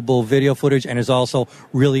incredible video footage, and is also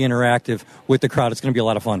really interactive with the crowd. It's going to be a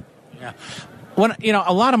lot of fun. Yeah. When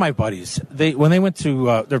a lot of my buddies, when they went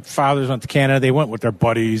to their fathers went to Canada, they went with their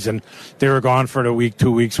buddies and they were gone for a week, 2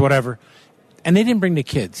 weeks, whatever, and they didn't bring the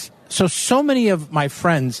kids. So many of my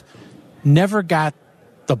friends never got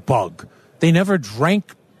the bug. They never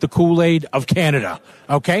drank the Kool-Aid of Canada,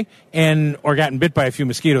 okay, or gotten bit by a few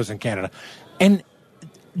mosquitoes in Canada, and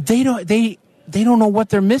they don't know what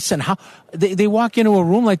they're missing. How they walk into a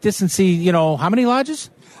room like this and see how many lodges?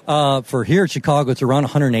 For here at Chicago, it's around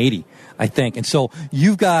 180. I think. And so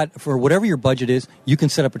you've got, for whatever your budget is, you can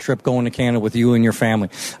set up a trip going to Canada with you and your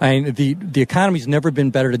family. I mean, the economy's never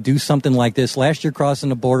been better to do something like this. Last year, crossing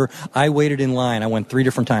the border, I waited in line. I went 3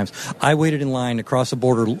 different times. I waited in line to cross the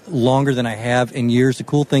border longer than I have in years. The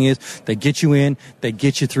cool thing is they get you in, they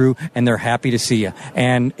get you through, and they're happy to see you.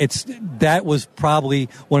 And that was probably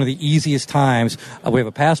one of the easiest times. We have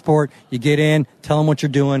a passport. You get in, tell them what you're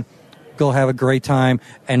doing, go have a great time.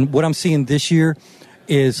 And what I'm seeing this year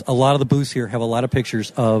is a lot of the booths here have a lot of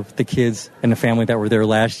pictures of the kids and the family that were there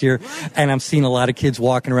last year. And I'm seeing a lot of kids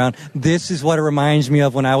walking around. This is what it reminds me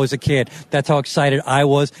of when I was a kid. That's how excited I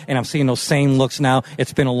was. And I'm seeing those same looks now.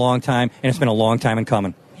 It's been a long time, and it's been a long time in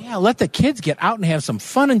coming. Yeah, let the kids get out and have some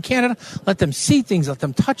fun in Canada. Let them see things. Let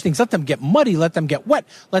them touch things. Let them get muddy. Let them get wet.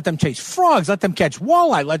 Let them chase frogs. Let them catch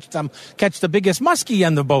walleye. Let them catch the biggest muskie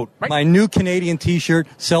on the boat. Right? My new Canadian T-shirt,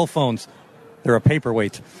 cell phones. They're a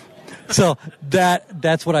paperweight. So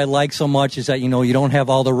that's what I like so much is that, you don't have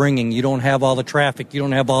all the ringing. You don't have all the traffic. You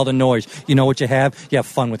don't have all the noise. You know what you have? You have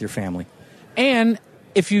fun with your family. And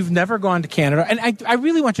if you've never gone to Canada, and I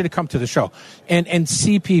really want you to come to the show and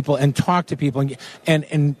see people and talk to people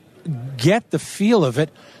and get the feel of it.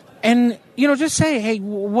 And, just say, hey,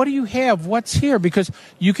 what do you have? What's here? Because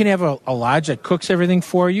you can have a lodge that cooks everything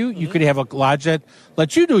for you. You could have a lodge that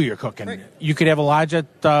lets you do your cooking. Right. You could have a lodge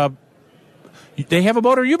that... they have a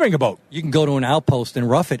boat or you bring a boat. You can go to an outpost and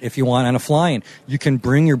rough it if you want on a fly-in. You can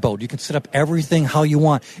bring your boat. You can set up everything how you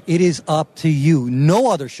want. It is up to you. No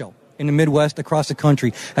other show in the Midwest across the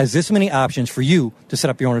country has this many options for you to set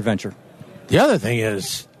up your own adventure. The other thing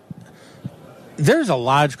is there's a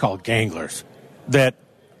lodge called Ganglers that,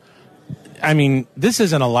 this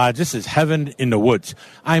isn't a lodge. This is heaven in the woods.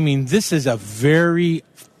 This is a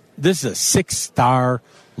 6-star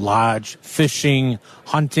lodge, fishing,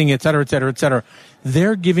 hunting, et cetera, et cetera, et cetera.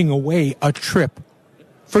 They're giving away a trip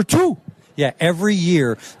for 2. Yeah, every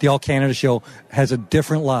year the All Canada Show has a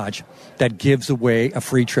different lodge that gives away a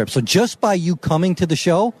free trip. So just by you coming to the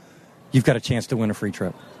show, you've got a chance to win a free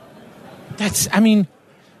trip. And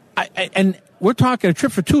we're talking a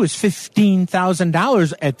trip for 2 is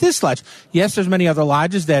 $15,000 at this lodge. Yes, there's many other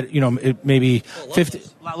lodges that, it maybe 50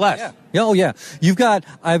 less. Yeah. Oh, yeah.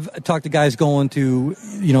 I've talked to guys going to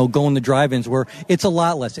drive-ins where it's a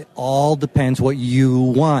lot less. It all depends what you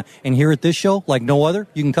want. And here at this show, like no other,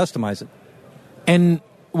 you can customize it. And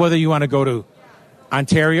whether you want to go to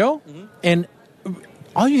Ontario, and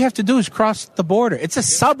all you have to do is cross the border. It's a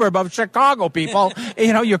suburb of Chicago, people.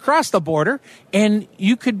 You cross the border, and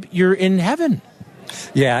you're in heaven.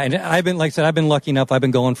 Yeah, and I've been lucky enough. I've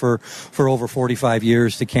been going for over 45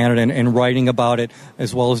 years to Canada and writing about it,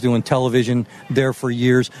 as well as doing television there for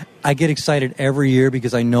years. I get excited every year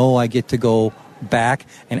because I know I get to go back.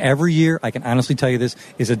 And every year, I can honestly tell you this,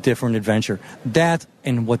 is a different adventure. That,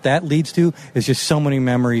 and what that leads to is just so many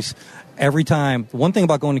memories. Every time, one thing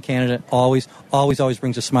about going to Canada always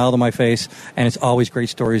brings a smile to my face, and it's always great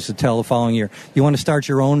stories to tell the following year. You want to start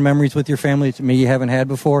your own memories with your family that maybe you haven't had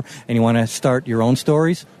before, and you want to start your own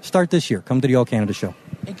stories? Start this year. Come to the All Canada Show.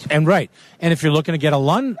 And right. And if you're looking to get a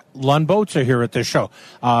Lund boats are here at this show.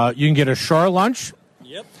 You can get a shore lunch.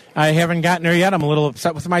 Yep. I haven't gotten there yet. I'm a little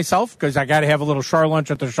upset with myself because I got to have a little shore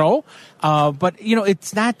lunch at the show. But,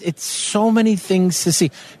 it's so many things to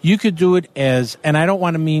see. You could do it as, and I don't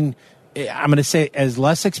want to mean, I'm going to say as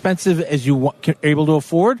less expensive as you are able to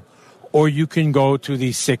afford, or you can go to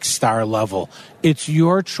the 6-star level. It's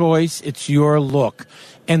your choice. It's your look.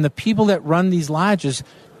 And the people that run these lodges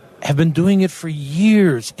have been doing it for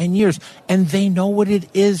years and years, and they know what it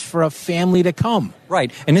is for a family to come.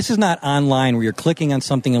 Right. And this is not online where you're clicking on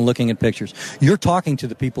something and looking at pictures. You're talking to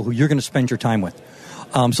the people who you're going to spend your time with.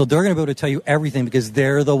 So they're going to be able to tell you everything because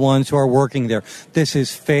they're the ones who are working there. This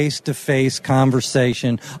is face-to-face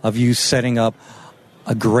conversation of you setting up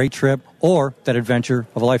a great trip or that adventure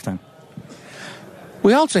of a lifetime.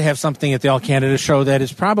 We also have something at the All Canada Show that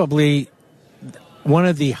is probably one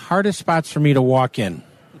of the hardest spots for me to walk in.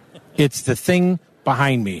 It's the thing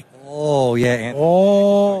behind me. Oh, yeah.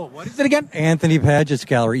 What is it again? Anthony Padgett's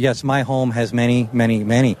gallery. Yes, my home has many, many,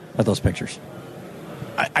 many of those pictures.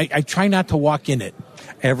 I try not to walk in it.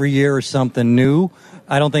 Every year is something new.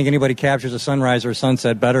 I don't think anybody captures a sunrise or a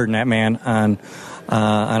sunset better than that man on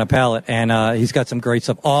a palette. And he's got some great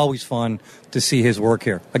stuff. Always fun to see his work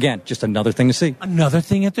here. Again, just another thing to see. Another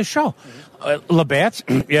thing at the show. Labatt's,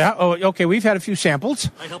 yeah. Oh, okay, we've had a few samples.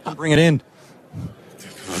 I helped him bring it in.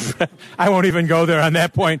 I won't even go there on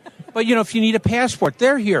that point. But, if you need a passport,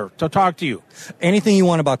 they're here to talk to you. Anything you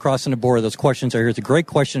want about crossing the border, those questions are here. It's a great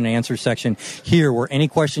question and answer section here where any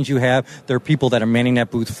questions you have, there are people that are manning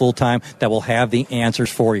that booth full time that will have the answers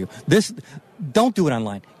for you. Don't do it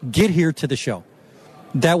online. Get here to the show.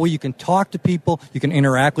 That way you can talk to people, you can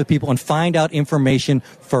interact with people, and find out information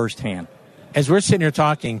firsthand. As we're sitting here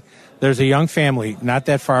talking, there's a young family not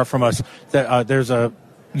that far from us. There's a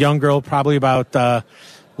young girl probably about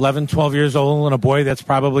 11, 12 years old, and a boy that's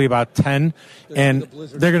probably about 10, and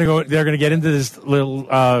they're going to get into this little,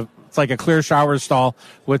 it's like a clear shower stall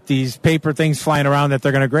with these paper things flying around that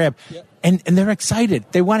they're going to grab. Yep. And they're excited.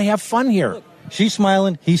 They want to have fun here. Look, she's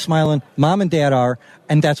smiling, he's smiling, mom and dad are,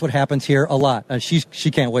 and that's what happens here a lot. She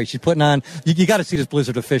can't wait. She's putting on, you got to see this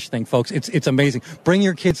Blizzard of Fish thing, folks. It's amazing. Bring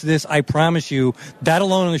your kids to this. I promise you, that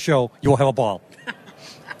alone on the show, you'll have a ball.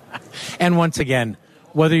 And once again,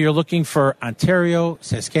 whether you're looking for Ontario,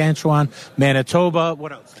 Saskatchewan, Manitoba,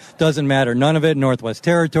 what else? Doesn't matter. None of it. Northwest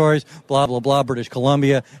Territories, blah, blah, blah, British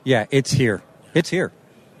Columbia. Yeah, it's here. It's here.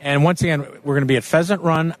 And once again, we're going to be at Pheasant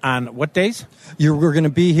Run on what days? We're going to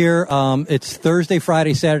be here. It's Thursday,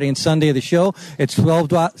 Friday, Saturday, and Sunday of the show. It's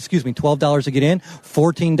 $12 to get in,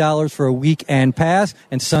 $14 for a weekend pass,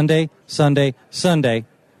 and Sunday,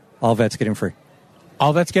 all vets get in free.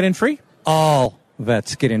 All vets get in free? All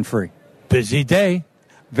vets get in free. Busy day.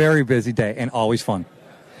 Very busy day, and always fun.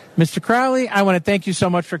 Mr. Crowley, I want to thank you so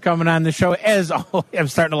much for coming on the show. As always, I'm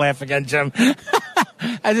starting to laugh again, Jim.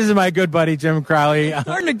 This is my good buddy, Jim Crowley. I'm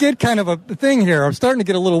starting to get kind of a thing here. I'm starting to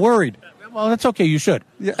get a little worried. Well, that's okay. You should.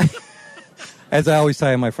 Yeah. As I always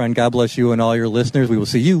tell you, my friend, God bless you and all your listeners. We will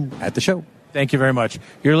see you at the show. Thank you very much.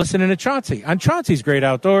 You're listening to Chauncey on Chauncey's Great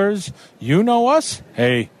Outdoors. You know us.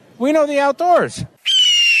 Hey, we know the outdoors.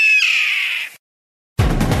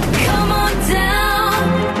 Come on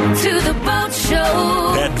down to the boat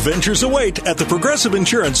show. Adventures await at the Progressive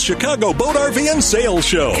Insurance Chicago Boat RV and Sales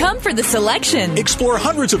Show. Come for the selection. Explore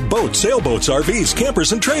hundreds of boats, sailboats, RVs,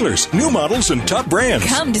 campers, and trailers. New models and top brands.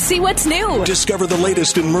 Come to see what's new. Discover the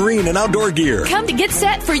latest in marine and outdoor gear. Come to get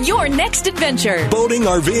set for your next adventure. Boating,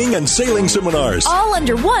 RVing, and sailing seminars. All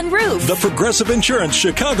under one roof. The Progressive Insurance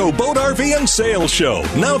Chicago Boat RV and Sales Show.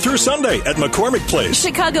 Now through Sunday at McCormick Place.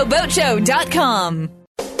 ChicagoBoatShow.com.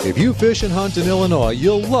 If you fish and hunt in Illinois,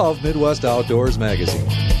 you'll love Midwest Outdoors magazine.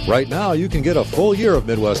 Right now, you can get a full year of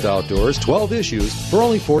Midwest Outdoors, 12 issues, for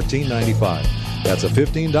only $14.95. That's a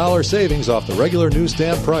 $15 savings off the regular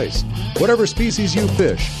newsstand price. Whatever species you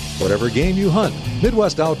fish, whatever game you hunt,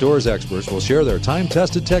 Midwest Outdoors experts will share their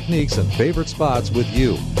time-tested techniques and favorite spots with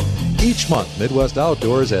you. Each month, Midwest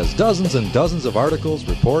Outdoors has dozens and dozens of articles,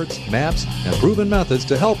 reports, maps, and proven methods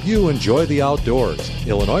to help you enjoy the outdoors.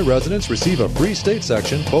 Illinois residents receive a free state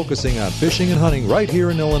section focusing on fishing and hunting right here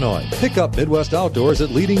in Illinois. Pick up Midwest Outdoors at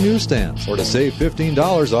leading newsstands, or to save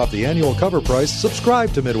 $15 off the annual cover price,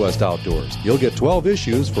 subscribe to Midwest Outdoors. You'll get 12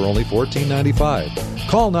 issues for only $14.95.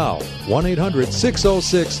 Call now,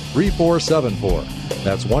 1-800-606-3474.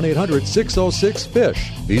 That's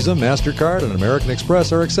 1-800-606-FISH. Visa, MasterCard, and American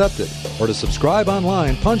Express are accepted. Or to subscribe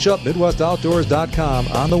online, punch up MidwestOutdoors.com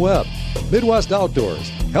on the web. Midwest Outdoors,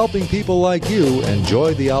 helping people like you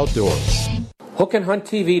enjoy the outdoors.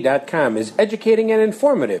 HookandHuntTV.com is educating and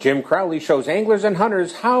informative. Jim Crowley shows anglers and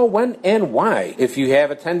hunters how, when, and why. If you have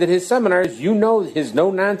attended his seminars, you know his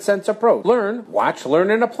no-nonsense approach. Learn, watch, learn,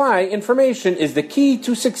 and apply. Information is the key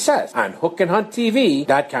to success on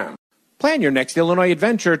HookandHuntTV.com. Plan your next Illinois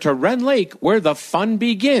adventure to Wren Lake, where the fun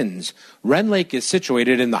begins. Wren Lake is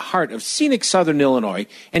situated in the heart of scenic southern Illinois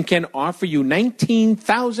and can offer you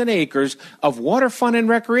 19,000 acres of water fun and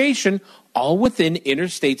recreation, all within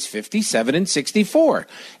Interstates 57 and 64.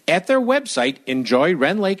 At their website,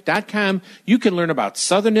 enjoywrenlake.com, you can learn about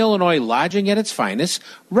southern Illinois lodging at its finest,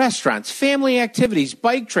 restaurants, family activities,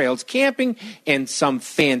 bike trails, camping, and some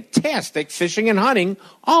fantastic fishing and hunting,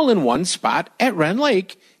 all in one spot at Wren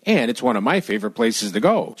Lake. And it's one of my favorite places to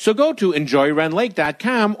go. So go to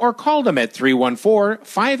enjoywrenlake.com or call them at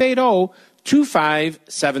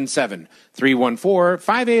 314-580-2577.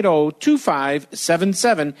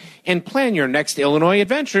 314-580-2577 and plan your next Illinois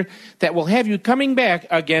adventure that will have you coming back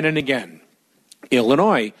again and again.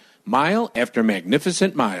 Illinois, mile after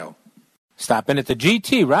magnificent mile. Stop in at the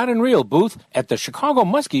GT Rod and Reel booth at the Chicago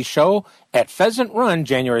Muskie Show at Pheasant Run,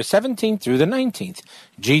 January 17th through the 19th.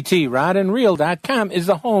 GTRodandReel.com is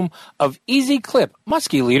the home of Easy Clip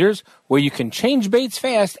muskie leaders, where you can change baits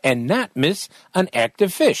fast and not miss an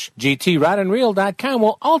active fish. GTRodandReel.com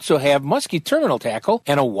will also have muskie terminal tackle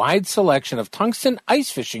and a wide selection of tungsten ice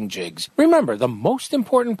fishing jigs. Remember, the most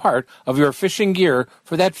important part of your fishing gear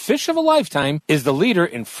for that fish of a lifetime is the leader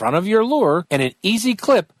in front of your lure and an Easy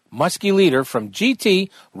Clip muskie leader from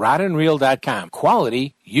GTRodandReel.com.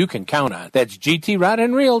 Quality you can count on. That's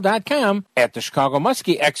GTRodandReel.com at the Chicago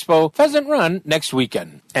Muskie Expo Pheasant Run next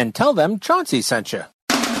weekend. And tell them Chauncey sent you.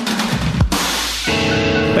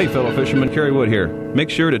 Hey, fellow fishermen, Kerry Wood here. Make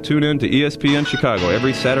sure to tune in to ESPN Chicago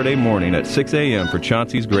every Saturday morning at 6 a.m. for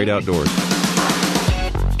Chauncey's Great Outdoors.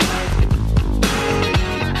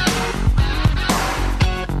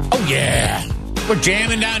 Oh, yeah. We're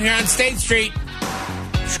jamming down here on State Street.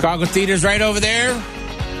 Chicago Theater's right over there.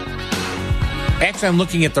 Actually, I'm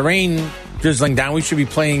looking at the rain drizzling down. We should be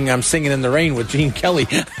playing Singing in the Rain with Gene Kelly.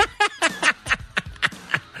 Come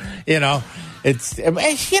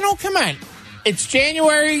on. It's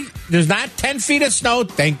January. There's not 10 feet of snow.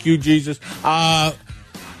 Thank you, Jesus. Boat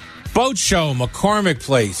show, McCormick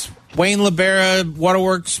Place. Wayne Libera,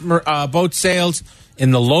 Waterworks Boat Sales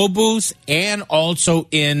in the low booth and also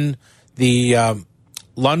in the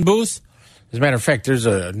Lund booth. As a matter of fact, there's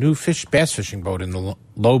a new bass fishing boat in the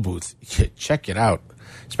low booth. Check it out.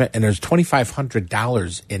 And there's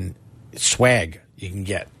 $2,500 in swag you can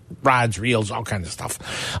get. Rods, reels, all kinds of stuff.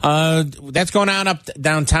 That's going on up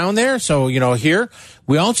downtown there. So, here.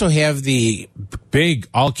 We also have the big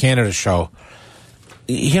All-Canada show.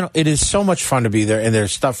 It is so much fun to be there. And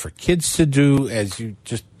there's stuff for kids to do, as you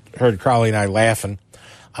just heard Crowley and I laughing.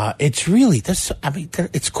 It's really,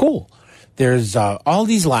 it's cool. There's all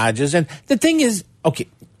these lodges. And the thing is, okay,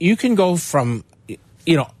 you can go from,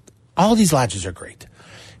 all these lodges are great.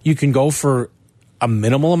 You can go for a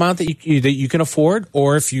minimal amount that you can afford,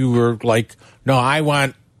 or if you were like, no, I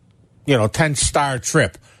want, 10-star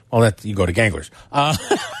trip. Well, you go to Ganglers.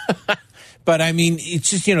 But I mean, it's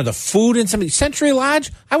just, the food and some Century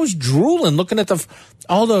Lodge. I was drooling looking at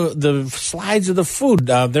all the slides of the food.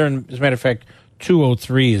 There, as a matter of fact,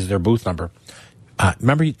 203 is their booth number.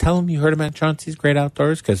 Remember, tell them you heard them at Chauncey's Great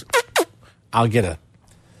Outdoors, because I'll get a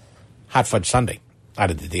hot fudge sundae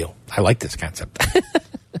out of the deal. I like this concept.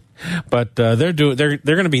 But they're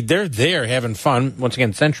there having fun. Once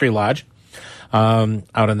again, Century Lodge out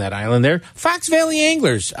on that island there. Fox Valley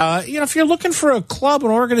Anglers. If you're looking for a club,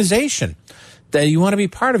 an organization that you want to be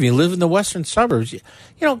part of, you live in the western suburbs,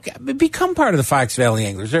 become part of the Fox Valley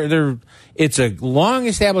Anglers. It's a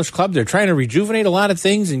long-established club. They're trying to rejuvenate a lot of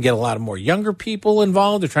things and get a lot of more younger people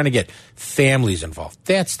involved. They're trying to get families involved.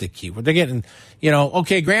 That's the key. They're getting,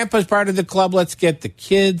 okay, Grandpa's part of the club. Let's get the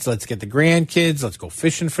kids. Let's get the grandkids. Let's go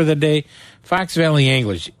fishing for the day. Fox Valley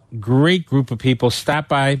Anglers, great group of people. Stop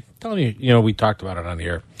by. Tell me, we talked about it on the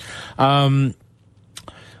air.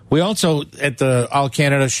 We also, at the All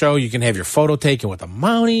Canada show, you can have your photo taken with a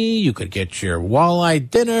Mountie. You could get your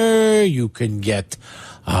walleye dinner. You can get,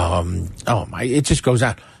 it just goes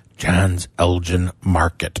on. John's Elgin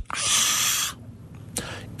Market.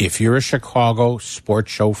 If you're a Chicago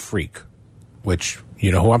sports show freak, which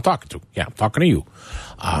you know who I'm talking to. Yeah, I'm talking to you.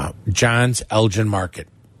 John's Elgin Market.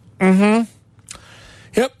 Mm-hmm.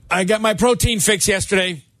 Yep, I got my protein fix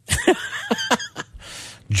yesterday.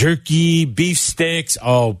 Jerky, beef sticks.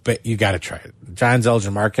 Oh, but you got to try it. John's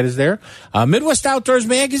Elgin Market is there. Midwest Outdoors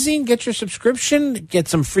Magazine. Get your subscription. Get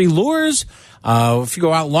some free lures. If you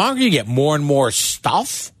go out longer, you get more and more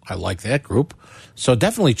stuff. I like that group. So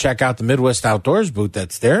definitely check out the Midwest Outdoors booth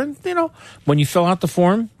that's there. And, you know, when you fill out the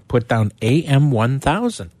form, put down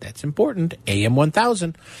AM1000. That's important.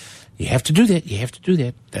 AM1000. You have to do that. You have to do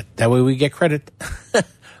that. That way we get credit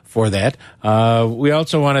for that. We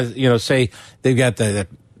also want to, you know, say they've got the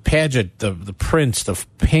pageant, the prints, the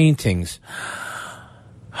paintings.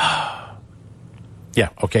 Yeah,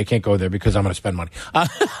 okay, can't go there because I'm going to spend money.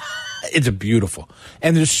 It's beautiful.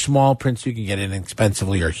 And there's small prints you can get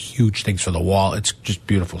inexpensively or huge things for the wall. It's just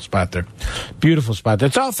beautiful spot there. Beautiful spot there.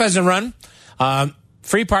 It's all Pheasant Run.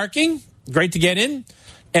 Free parking. Great to get in.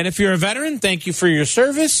 And if you're a veteran, thank you for your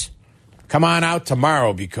service. Come on out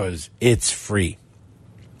tomorrow because it's free.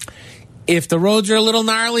 If the roads are a little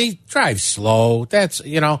gnarly, drive slow. That's,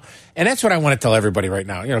 you know, and that's what I want to tell everybody right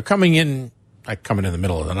now. You know, coming in the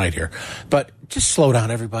middle of the night here, but just slow down,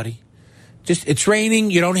 everybody. Just, it's raining.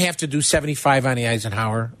 You don't have to do 75 on the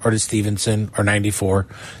Eisenhower or the Stevenson or 94.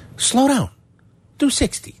 Slow down. Do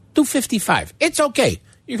 60. Do 55. It's okay.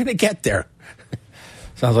 You're going to get there.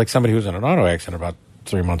 Sounds like somebody who was in an auto accident about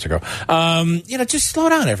 3 months ago. You know, just slow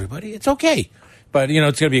down, everybody. It's okay. But, you know,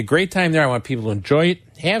 it's going to be a great time there. I want people to enjoy it,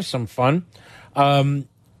 have some fun. Out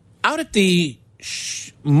at the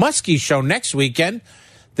Muskie show next weekend,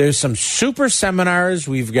 there's some super seminars.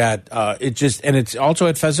 We've got, and it's also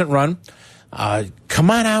at Pheasant Run.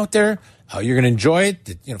 Come on out there. You're going to enjoy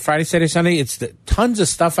it. You know, Friday, Saturday, Sunday. It's tons of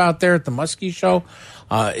stuff out there at the Muskie show.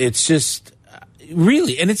 It's just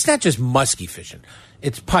really, and it's not just muskie fishing.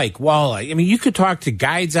 It's pike, walleye. I mean, you could talk to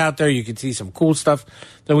guides out there. You could see some cool stuff.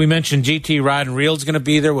 That we mentioned GT Rod and Reel's going to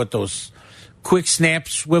be there with those quick snap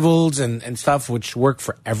swivels and stuff, which work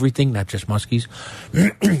for everything, not just muskies.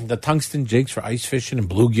 The tungsten jigs for ice fishing and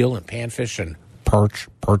bluegill and panfish and perch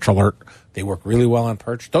alert. They work really well on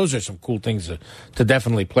perch. Those are some cool things to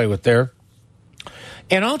definitely play with there.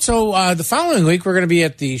 And also, the following week, we're going to be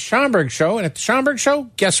at the Schaumburg show. And at the Schaumburg show,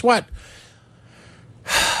 guess what?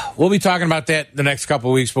 We'll be talking about that the next couple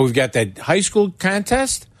of weeks, but we've got that high school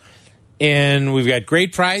contest, and we've got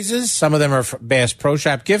great prizes. Some of them are Bass Pro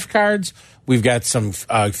Shop gift cards. We've got some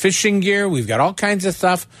fishing gear. We've got all kinds of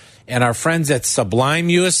stuff. And our friends at Sublime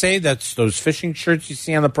USA, that's those fishing shirts you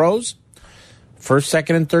see on the pros, first,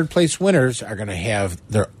 second, and third place winners are going to have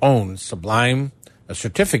their own Sublime, a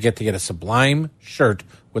certificate to get a Sublime shirt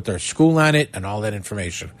with their school on it and all that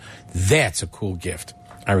information. That's a cool gift.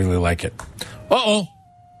 I really like it. Uh-oh.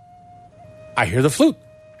 I hear the flute.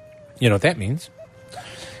 You know what that means.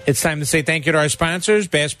 It's time to say thank you to our sponsors,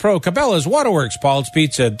 Bass Pro, Cabela's, Waterworks, Paul's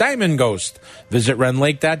Pizza, Diamond Ghost. Visit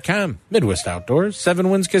RenLake.com, Midwest Outdoors, Seven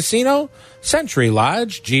Winds Casino, Century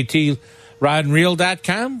Lodge,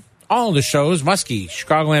 GTRodandReel.com. All the shows, Muskie,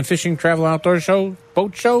 Chicagoland Fishing Travel Outdoor Show,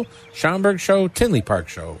 Boat Show, Schaumburg Show, Tinley Park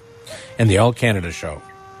Show, and the All Canada Show.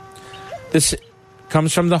 This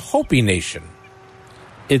comes from the Hopi Nation.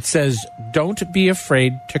 It says, don't be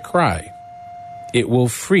afraid to cry. It will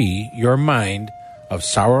free your mind of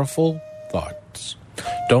sorrowful thoughts.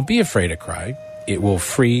 Don't be afraid to cry. It will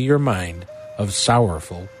free your mind of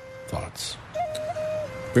sorrowful thoughts.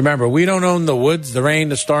 Remember, we don't own the woods, the rain,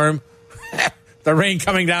 the storm, the rain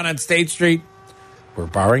coming down on State Street. We're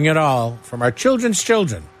borrowing it all from our children's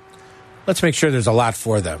children. Let's make sure there's a lot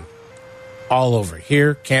for them all over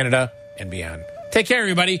here, Canada, and beyond. Take care,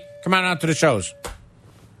 everybody. Come on out to the shows.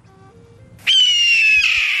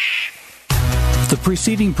 The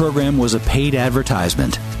preceding program was a paid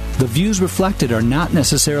advertisement. The views reflected are not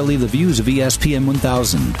necessarily the views of ESPN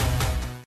 1000.